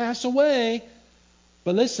going to pass away,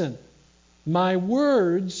 but listen, my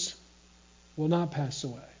words will not pass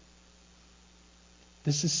away."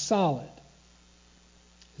 This is solid.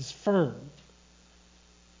 This is firm.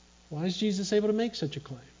 Why is Jesus able to make such a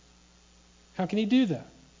claim? How can he do that?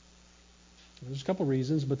 There's a couple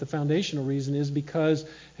reasons, but the foundational reason is because,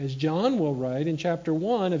 as John will write in chapter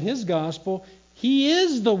 1 of his gospel, he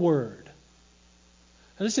is the Word.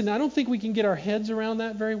 Now listen, I don't think we can get our heads around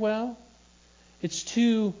that very well. It's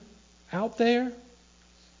too out there.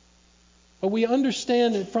 But we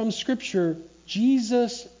understand that from Scripture,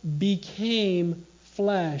 Jesus became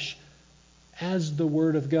flesh as the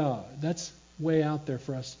Word of God. That's way out there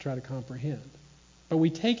for us to try to comprehend. But we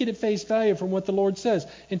take it at face value from what the Lord says.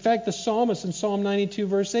 In fact, the psalmist in Psalm 92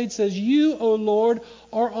 verse 8 says, "You, O Lord,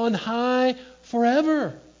 are on high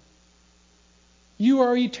forever. You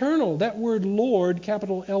are eternal." That word Lord,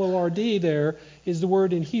 capital L-O-R-D there, is the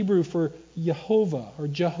word in Hebrew for Yehovah or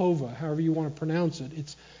Jehovah, however you want to pronounce it.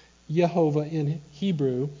 It's Yehovah in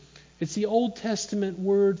Hebrew. It's the Old Testament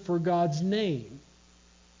word for God's name.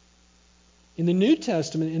 In the New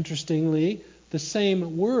Testament, interestingly, the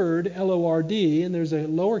same word, L-O-R-D, and there's a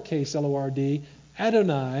lowercase L-O-R-D,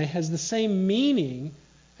 Adonai, has the same meaning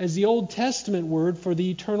as the Old Testament word for the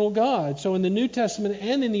eternal God. So in the New Testament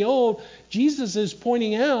and in the Old, Jesus is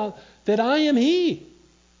pointing out that I am He.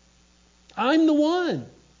 I'm the one.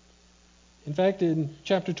 In fact, in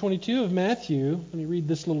chapter 22 of Matthew, let me read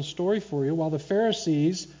this little story for you. While the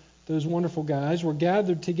Pharisees, those wonderful guys, were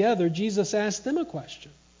gathered together, Jesus asked them a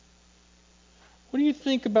question. "What do you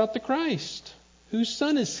think about the Christ? Whose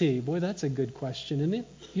son is he?" Boy, that's a good question, isn't it?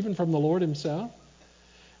 Even from the Lord himself.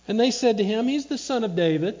 And they said to him, "He's the son of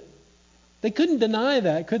David." They couldn't deny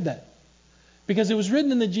that, could they? Because it was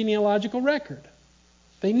written in the genealogical record.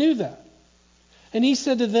 They knew that. And he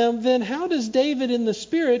said to them, "Then how does David in the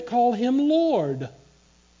Spirit call him Lord?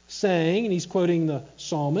 Saying," and he's quoting the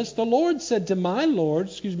psalmist, "The Lord said to my Lord,"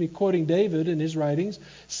 quoting David in his writings,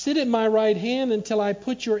 "Sit at my right hand until I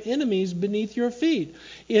put your enemies beneath your feet.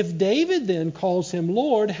 If David then calls him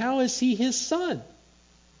Lord, how is he his son?"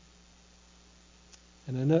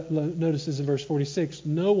 And I notice this in verse 46,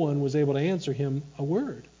 no one was able to answer him a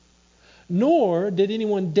word. Nor did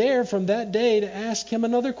anyone dare from that day to ask him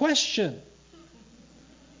another question.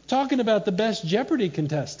 Talking about the best Jeopardy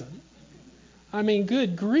contestant. I mean,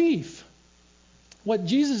 good grief. What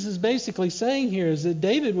Jesus is basically saying here is that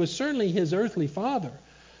David was certainly his earthly father,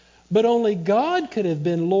 but only God could have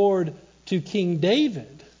been Lord to King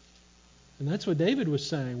David. And that's what David was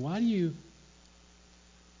saying.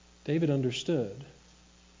 David understood.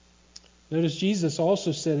 Notice Jesus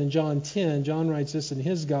also said in John 10, John writes this in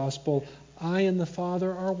his gospel, "I and the Father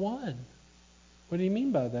are one." What do you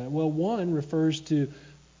mean by that? Well, one refers to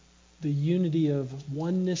the unity of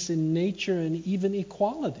oneness in nature and even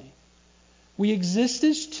equality. We exist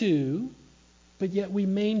as two, but yet we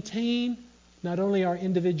maintain not only our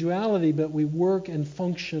individuality, but we work and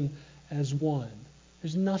function as one.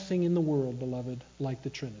 There's nothing in the world, beloved, like the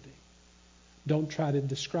Trinity. Don't try to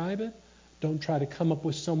describe it. Don't try to come up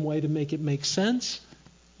with some way to make it make sense.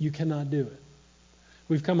 You cannot do it.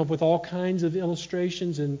 We've come up with all kinds of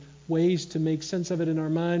illustrations and ways to make sense of it in our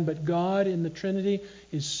mind, but God in the Trinity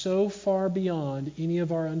is so far beyond any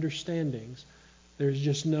of our understandings. There's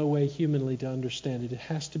just no way humanly to understand it. It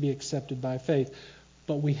has to be accepted by faith.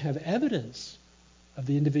 But we have evidence of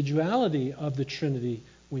the individuality of the Trinity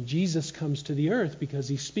when Jesus comes to the earth, because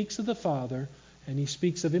he speaks of the Father, and he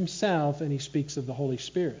speaks of himself, and he speaks of the Holy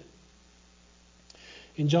Spirit.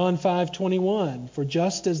 In John 5:21, for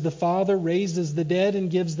just as the Father raises the dead and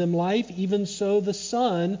gives them life, even so the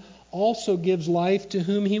Son also gives life to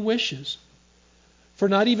whom he wishes. For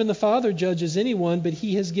not even the Father judges anyone, but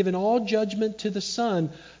he has given all judgment to the Son,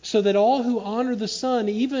 so that all who honor the Son,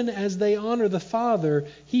 even as they honor the Father,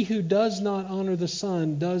 he who does not honor the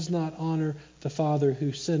Son does not honor the Father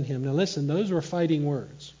who sent him. Now listen, those were fighting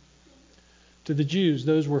words. To the Jews,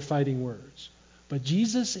 those were fighting words. But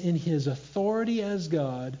Jesus, in his authority as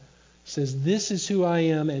God, says, this is who I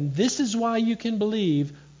am, and this is why you can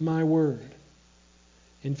believe my word.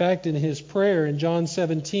 In fact, in his prayer in John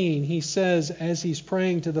 17, he says, as he's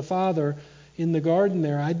praying to the Father in the garden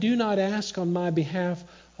there, I do not ask on my behalf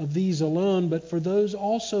of these alone, but for those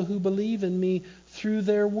also who believe in me through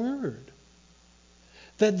their word,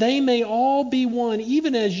 that they may all be one,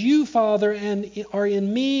 even as you, Father, and are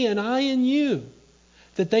in me and I in you,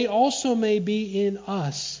 that they also may be in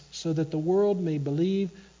us, so that the world may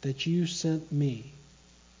believe that you sent me.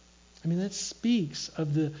 I mean, that speaks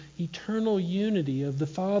of the eternal unity of the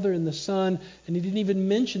Father and the Son, and he didn't even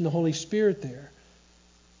mention the Holy Spirit there,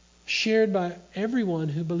 shared by everyone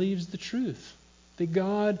who believes the truth, that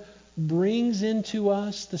God brings into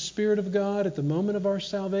us the Spirit of God at the moment of our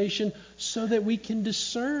salvation so that we can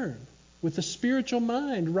discern with the spiritual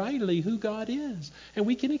mind rightly who God is, and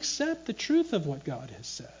we can accept the truth of what God has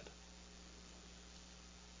said.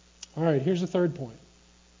 All right, here's the third point.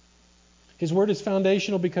 His word is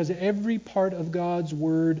foundational because every part of God's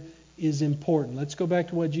word is important. Let's go back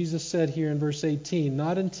to what Jesus said here in verse 18.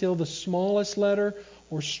 Not until the smallest letter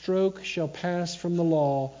or stroke shall pass from the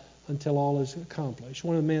law until all is accomplished.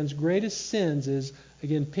 One of man's greatest sins is,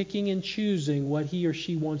 again, picking and choosing what he or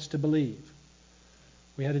she wants to believe.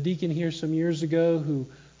 We had a deacon here some years ago who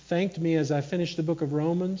thanked me as I finished the book of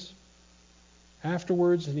Romans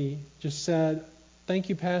afterwards, and he just said, thank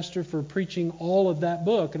you, Pastor, for preaching all of that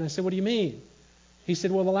book. And I said, what do you mean? He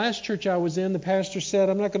said, well, the last church I was in, the pastor said,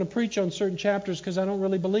 I'm not going to preach on certain chapters because I don't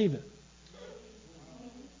really believe it.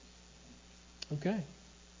 Okay.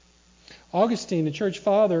 Augustine, the church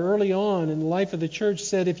father, early on in the life of the church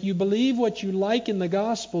said, if you believe what you like in the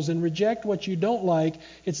Gospels and reject what you don't like,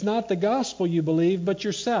 it's not the gospel you believe, but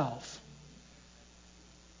yourself.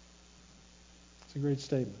 It's a great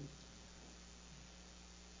statement.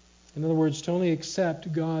 In other words, to only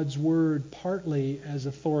accept God's word partly as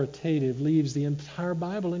authoritative leaves the entire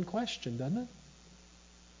Bible in question, doesn't it?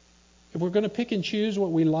 If we're going to pick and choose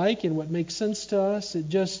what we like and what makes sense to us, it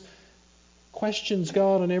just questions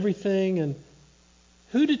God on everything. And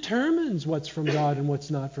who determines what's from God and what's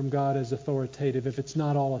not from God as authoritative if it's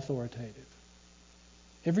not all authoritative?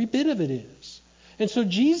 Every bit of it is. And so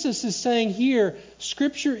Jesus is saying here,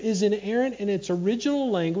 Scripture is inerrant in its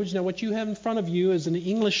original language. Now what you have in front of you is an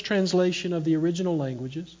English translation of the original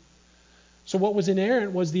languages. So what was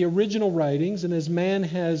inerrant was the original writings, and as man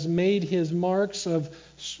has made his marks of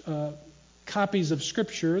copies of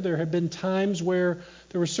Scripture, there have been times where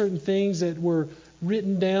there were certain things that were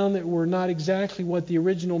written down that were not exactly what the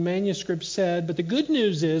original manuscript said. But the good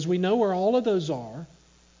news is we know where all of those are.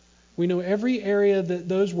 We know every area that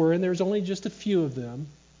those were, and there's only just a few of them.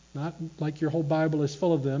 Not like your whole Bible is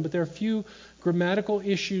full of them, but there are a few grammatical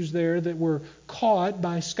issues there that were caught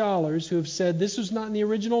by scholars who have said this was not in the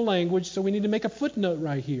original language, so we need to make a footnote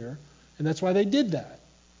right here. And that's why they did that.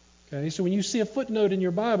 Okay, so when you see a footnote in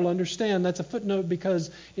your Bible, understand that's a footnote because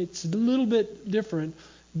it's a little bit different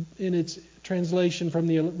in its translation from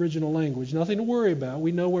the original language. Nothing to worry about.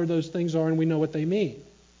 We know where those things are and we know what they mean.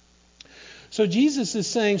 So Jesus is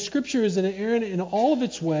saying Scripture is inerrant in all of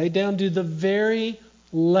its way down to the very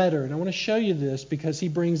letter. And I want to show you this because he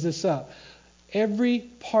brings this up. Every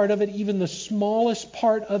part of it, even the smallest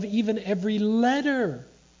part of even every letter,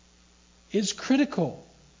 is critical.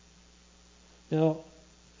 Now,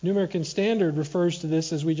 New American Standard refers to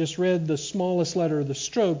this, as we just read, the smallest letter of the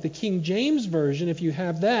stroke. The King James Version, if you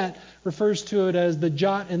have that, refers to it as the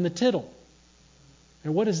jot and the tittle.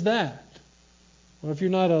 And what is that? Well, if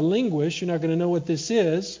you're not a linguist, you're not going to know what this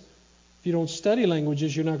is. If you don't study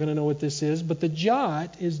languages, you're not going to know what this is. But the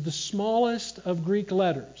jot is the smallest of Greek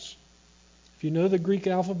letters. If you know the Greek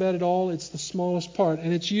alphabet at all, it's the smallest part.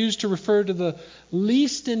 And it's used to refer to the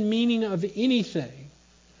least in meaning of anything.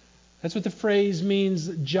 That's what the phrase means,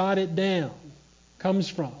 jot it down, comes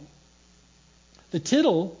from. The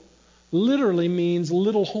tittle literally means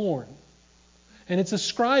little horn. And it's a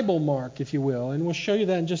scribal mark, if you will. And we'll show you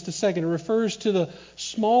that in just a second. It refers to the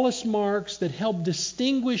smallest marks that help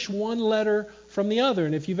distinguish one letter from the other.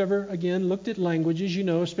 And if you've ever, again, looked at languages, you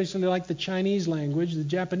know, especially like the Chinese language, the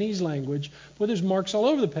Japanese language, well, there's marks all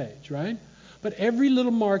over the page, right? But every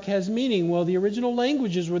little mark has meaning. Well, the original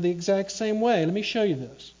languages were the exact same way. Let me show you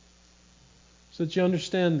this so that you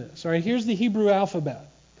understand this. All right, here's the Hebrew alphabet.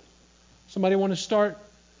 Somebody want to start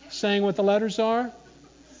saying what the letters are?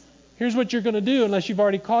 Here's what you're going to do, unless you've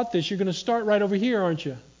already caught this. You're going to start right over here, aren't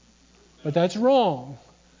you? But that's wrong.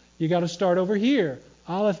 You got to start over here.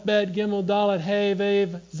 Aleph, Bet, Gimel, Dalet, Hey,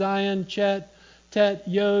 Vav, Zayin, Chet, Tet,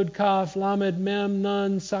 Yod, Kaf, Lamed, Mem,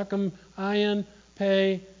 Nun, Sakam, Ayin,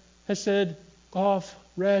 Pei, Hesed, Qaf,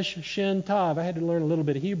 Resh, Shin, Tav. I had to learn a little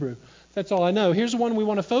bit of Hebrew. That's all I know. Here's the one we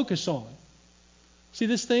want to focus on. See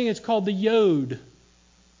this thing? It's called the Yod.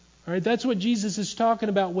 All right, that's what Jesus is talking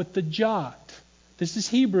about with the jot. This is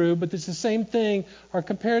Hebrew, but it's the same thing, or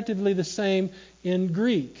comparatively the same in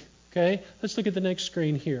Greek. Okay, let's look at the next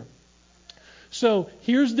screen here. So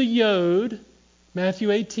here's the Yod,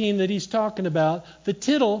 Matthew 18 that he's talking about. The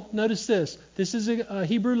tittle, notice this. This is a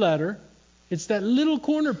Hebrew letter. It's that little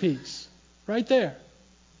corner piece right there.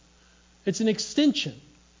 It's an extension.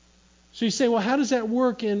 So you say, well, how does that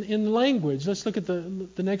work in language? Let's look at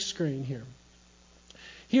the next screen here.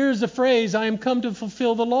 Here's the phrase, I am come to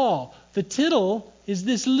fulfill the law. The tittle is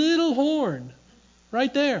this little horn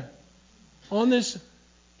right there on this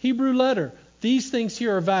Hebrew letter. These things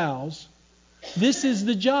here are vowels. This is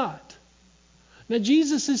the jot. Now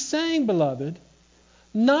Jesus is saying, beloved,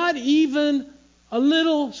 not even a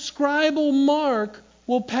little scribal mark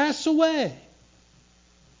will pass away.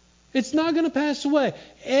 It's not going to pass away.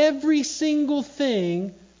 Every single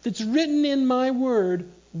thing that's written in my word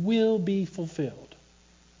will be fulfilled.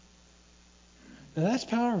 Now that's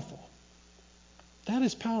powerful. That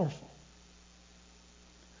is powerful.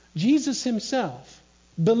 Jesus himself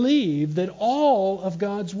believed that all of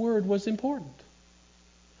God's word was important.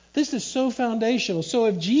 This is so foundational. So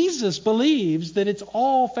if Jesus believes that it's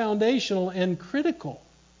all foundational and critical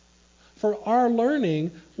for our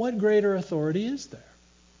learning, what greater authority is there?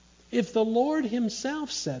 If the Lord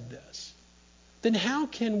himself said this, then how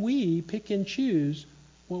can we pick and choose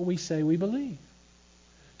what we say we believe?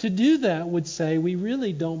 To do that would say we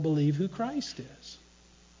really don't believe who Christ is.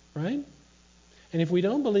 Right? And if we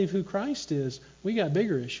don't believe who Christ is, we got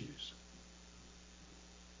bigger issues.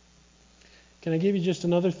 Can I give you just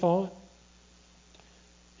another thought?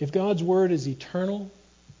 If God's word is eternal,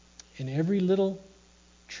 and every little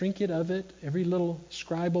trinket of it, every little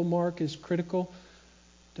scribal mark is critical,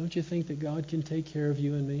 don't you think that God can take care of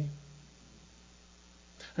you and me?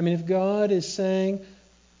 I mean, if God is saying,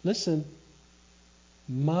 listen,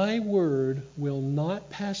 my word will not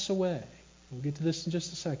pass away. We'll get to this in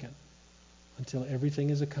just a second. Until everything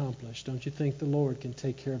is accomplished. Don't you think the Lord can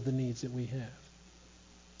take care of the needs that we have?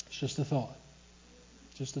 It's just a thought.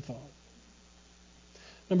 Just a thought.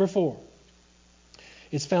 Number 4.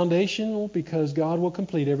 It's foundational because God will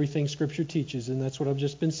complete everything Scripture teaches. And that's what I've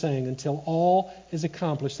just been saying. Until all is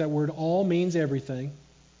accomplished. That word all means everything.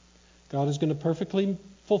 God is going to perfectly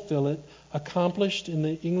fulfill it. Accomplished in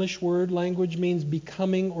the English word language means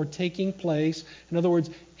becoming or taking place. In other words,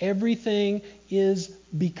 everything is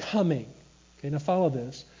becoming. Okay, now follow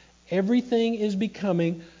this. Everything is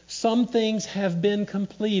becoming. Some things have been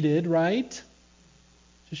completed, right?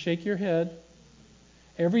 Just shake your head.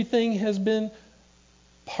 Everything has been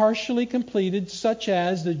partially completed, such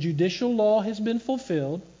as the judicial law has been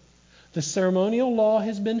fulfilled, the ceremonial law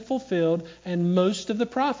has been fulfilled, and most of the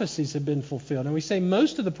prophecies have been fulfilled. And we say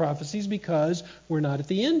most of the prophecies because we're not at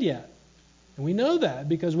the end yet. And we know that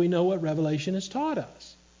because we know what Revelation has taught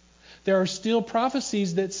us. There are still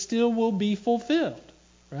prophecies that still will be fulfilled,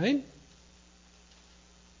 right?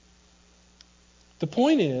 The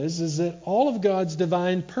point is that all of God's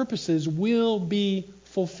divine purposes will be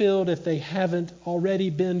fulfilled if they haven't already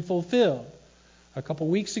been fulfilled. A couple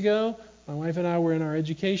weeks ago, my wife and I were in our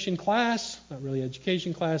education class, not really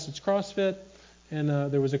education class, it's CrossFit, and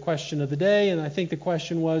there was a question of the day, and I think the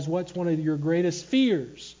question was, what's one of your greatest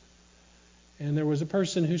fears? And there was a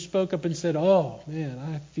person who spoke up and said, oh, man,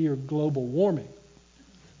 I fear global warming.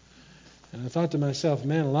 And I thought to myself,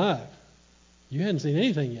 man alive, you hadn't seen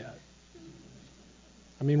anything yet.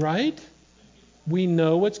 I mean, right? We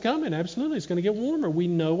know what's coming. Absolutely. It's going to get warmer. We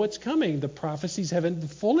know what's coming. The prophecies haven't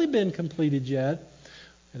fully been completed yet.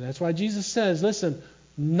 And that's why Jesus says, listen,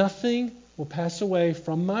 nothing will pass away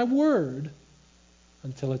from my word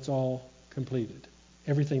until it's all completed.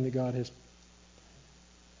 Everything that God has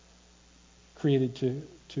created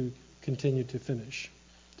to continue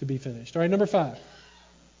to be finished. All right, number 5.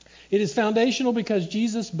 It is foundational because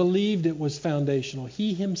Jesus believed it was foundational.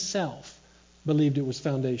 He himself believed it was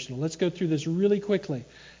foundational. Let's go through this really quickly.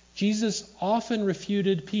 Jesus often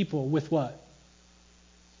refuted people with what?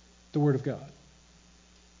 The Word of God.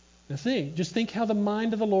 Now just think how the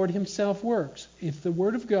mind of the Lord himself works. If the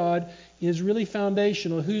Word of God is really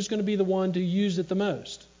foundational, who's going to be the one to use it the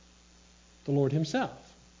most? The Lord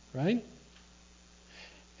himself, right?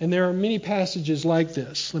 And there are many passages like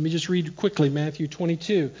this. Let me just read quickly Matthew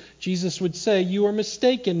 22. Jesus would say, "You are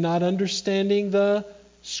mistaken, not understanding the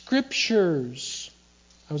Scriptures."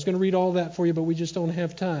 I was going to read all that for you, but we just don't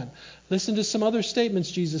have time. Listen to some other statements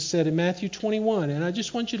Jesus said in Matthew 21, and I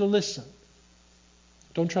just want you to listen.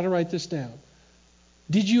 Don't try to write this down.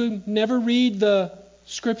 Did you never read the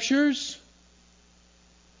Scriptures?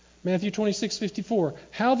 Matthew 26:54.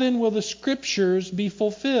 How then will the Scriptures be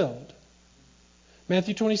fulfilled?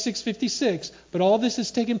 Matthew 26:56. But all this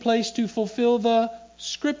has taken place to fulfill the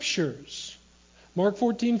Scriptures. Mark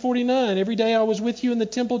 14:49. Every day I was with you in the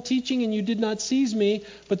temple teaching, and you did not seize me,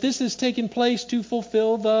 but this has taken place to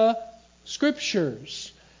fulfill the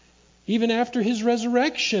Scriptures. Even after his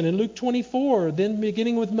resurrection in Luke 24, then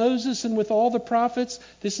beginning with Moses and with all the prophets,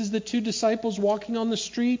 this is the 2 disciples walking on the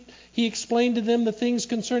street. He explained to them the things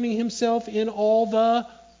concerning himself in all the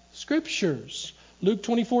Scriptures. Luke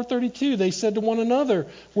 24:32, they said to one another,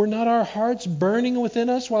 "Were not our hearts burning within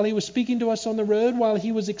us while he was speaking to us on the road, while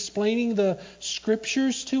he was explaining the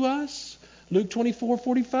Scriptures to us?" Luke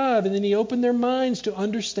 24:45, and then he opened their minds to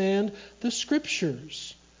understand the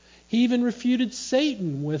Scriptures. He even refuted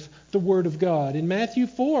Satan with the Word of God. In Matthew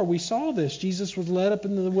 4, we saw this. Jesus was led up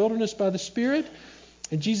into the wilderness by the Spirit,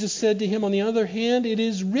 and Jesus said to him, on the other hand, "It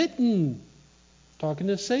is written," talking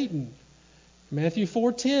to Satan. Matthew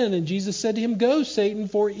 4:10, and Jesus said to him, "Go, Satan,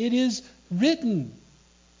 for it is written."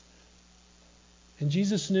 And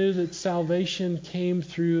Jesus knew that salvation came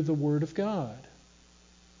through the Word of God.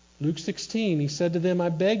 Luke 16, he said to them, "I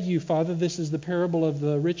beg you, Father," this is the parable of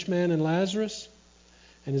the rich man and Lazarus.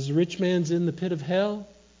 And as the rich man's in the pit of hell,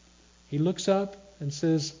 he looks up and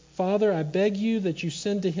says, "Father, I beg you that you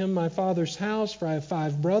send to him my father's house, for I have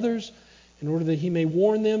 5 brothers, in order that he may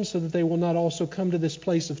warn them so that they will not also come to this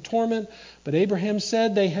place of torment. But Abraham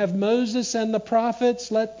said, they have Moses and the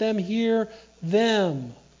prophets, let them hear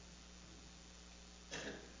them."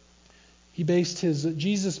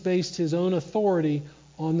 Jesus based his own authority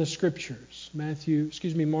on the Scriptures. Mark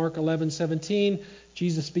 11:17,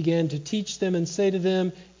 Jesus began to teach them and say to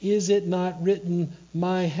them, "Is it not written,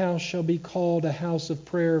 my house shall be called a house of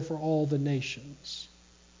prayer for all the nations?"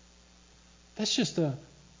 That's just a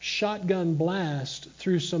shotgun blast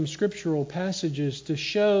through some scriptural passages to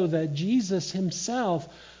show that Jesus himself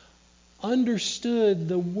understood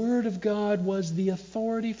the Word of God was the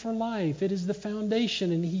authority for life. It is the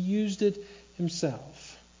foundation, and he used it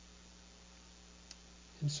himself.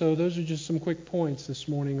 And so those are just some quick points this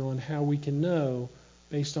morning on how we can know,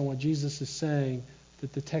 based on what Jesus is saying,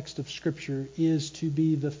 that the text of Scripture is to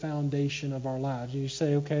be the foundation of our lives. And you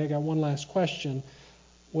say, okay, I got one last question.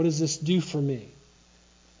 What does this do for me?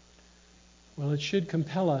 Well, it should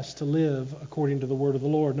compel us to live according to the Word of the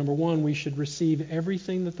Lord. Number 1, we should receive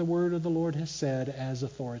everything that the Word of the Lord has said as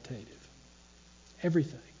authoritative.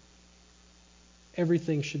 Everything.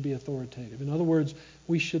 Everything should be authoritative. In other words,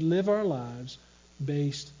 we should live our lives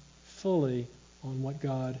based fully on what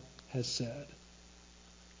God has said.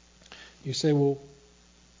 You say, well,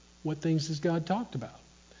 what things has God talked about?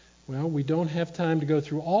 Well, we don't have time to go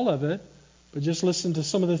through all of it, but just listen to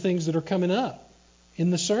some of the things that are coming up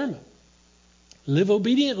in the sermon. Live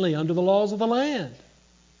obediently under the laws of the land.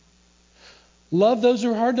 Love those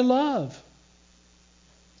who are hard to love.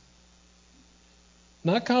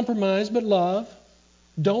 Not compromise, but love.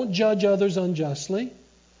 Don't judge others unjustly.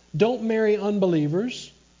 Don't marry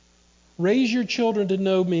unbelievers. Raise your children to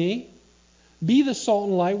know me. Be the salt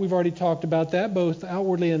and light. We've already talked about that, both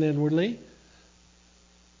outwardly and inwardly.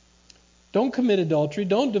 Don't commit adultery.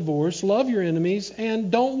 Don't divorce. Love your enemies.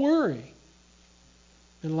 And don't worry.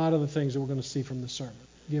 And a lot of the things that we're going to see from the sermon.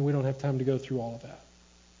 Again, we don't have time to go through all of that.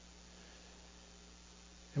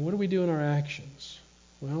 And what do we do in our actions?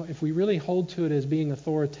 Well, if we really hold to it as being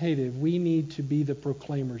authoritative, we need to be the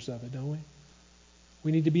proclaimers of it, don't we?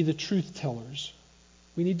 We need to be the truth tellers.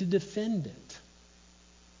 We need to defend it.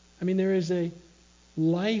 I mean, there is a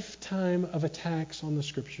lifetime of attacks on the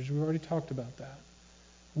Scriptures. We've already talked about that.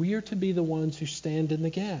 We are to be the ones who stand in the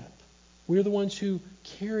gap. We're the ones who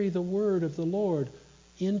carry the word of the Lord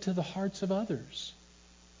into the hearts of others,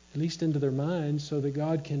 at least into their minds, so that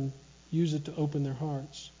God can use it to open their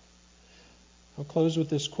hearts. I'll close with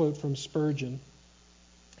this quote from Spurgeon.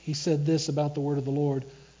 He said this about the word of the Lord: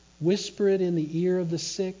 "Whisper it in the ear of the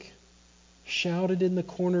sick, shout it in the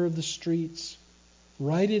corner of the streets,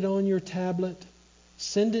 write it on your tablet,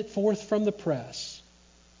 send it forth from the press.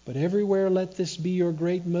 But everywhere let this be your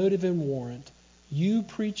great motive and warrant. You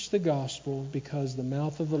preach the gospel because the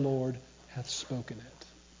mouth of the Lord hath spoken it."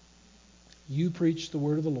 You preach the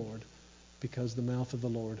word of the Lord because the mouth of the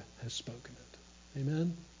Lord has spoken it.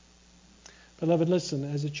 Amen? Beloved, listen,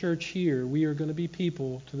 as a church here, we are going to be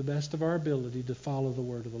people to the best of our ability to follow the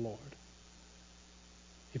word of the Lord.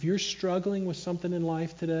 If you're struggling with something in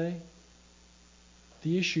life today,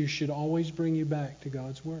 the issue should always bring you back to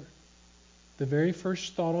God's word. The very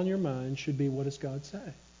first thought on your mind should be, what does God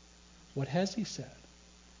say? What has He said?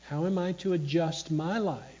 How am I to adjust my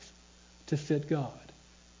life to fit God?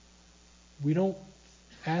 We don't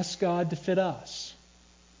ask God to fit us.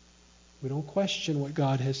 We don't question what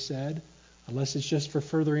God has said, unless it's just for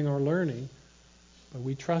furthering our learning. But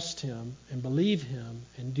we trust Him and believe Him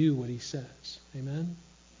and do what He says. Amen?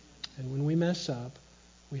 And when we mess up,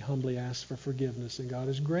 we humbly ask for forgiveness. And God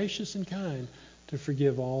is gracious and kind to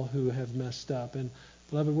forgive all who have messed up. And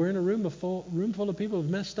beloved, we're in a room full of people who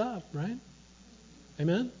have messed up, right?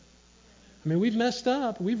 Amen? I mean, we've messed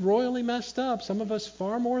up. We've royally messed up. Some of us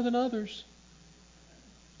far more than others.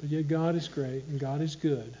 But yet God is great and God is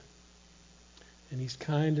good. And He's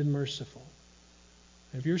kind and merciful.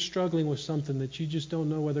 If you're struggling with something that you just don't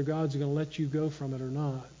know whether God's going to let you go from it or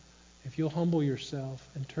not, if you'll humble yourself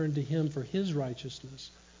and turn to Him for His righteousness,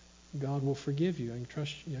 God will forgive you. I can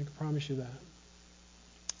trust you. I can promise you that.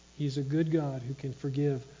 He's a good God who can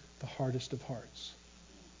forgive the hardest of hearts.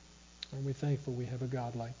 Aren't we thankful we have a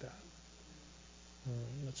God like that? All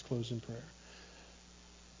right, let's close in prayer.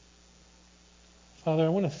 Father, I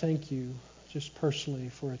want to thank You just personally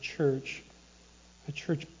for a church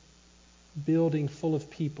building full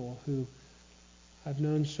of people who I've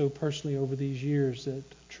known so personally over these years that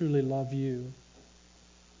truly love You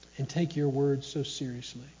and take Your word so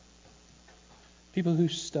seriously. People who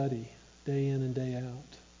study day in and day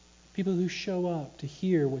out. People who show up to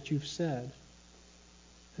hear what You've said.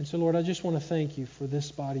 And so, Lord, I just want to thank You for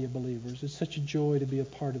this body of believers. It's such a joy to be a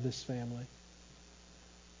part of this family.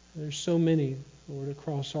 There's so many, Lord,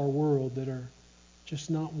 across our world that are just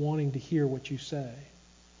not wanting to hear what You say.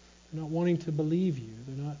 They're not wanting to believe You.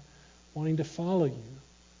 They're not wanting to follow You.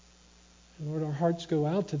 And Lord, our hearts go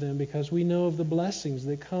out to them because we know of the blessings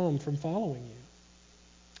that come from following You.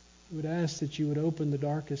 We would ask that You would open the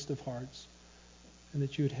darkest of hearts and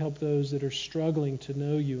that You would help those that are struggling to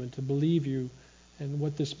know You and to believe You and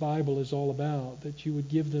what this Bible is all about, that You would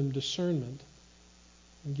give them discernment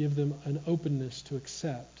and give them an openness to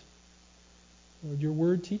accept. Lord, Your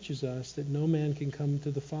word teaches us that no man can come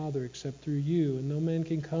to the Father except through You, and no man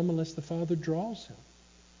can come unless the Father draws him.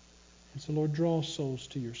 And so, Lord, draw souls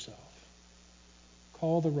to Yourself.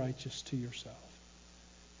 Call the righteous to Yourself.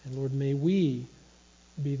 And Lord, may we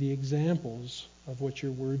be the examples of what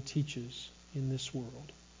Your word teaches in this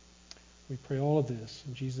world. We pray all of this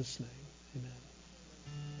in Jesus' name. Amen.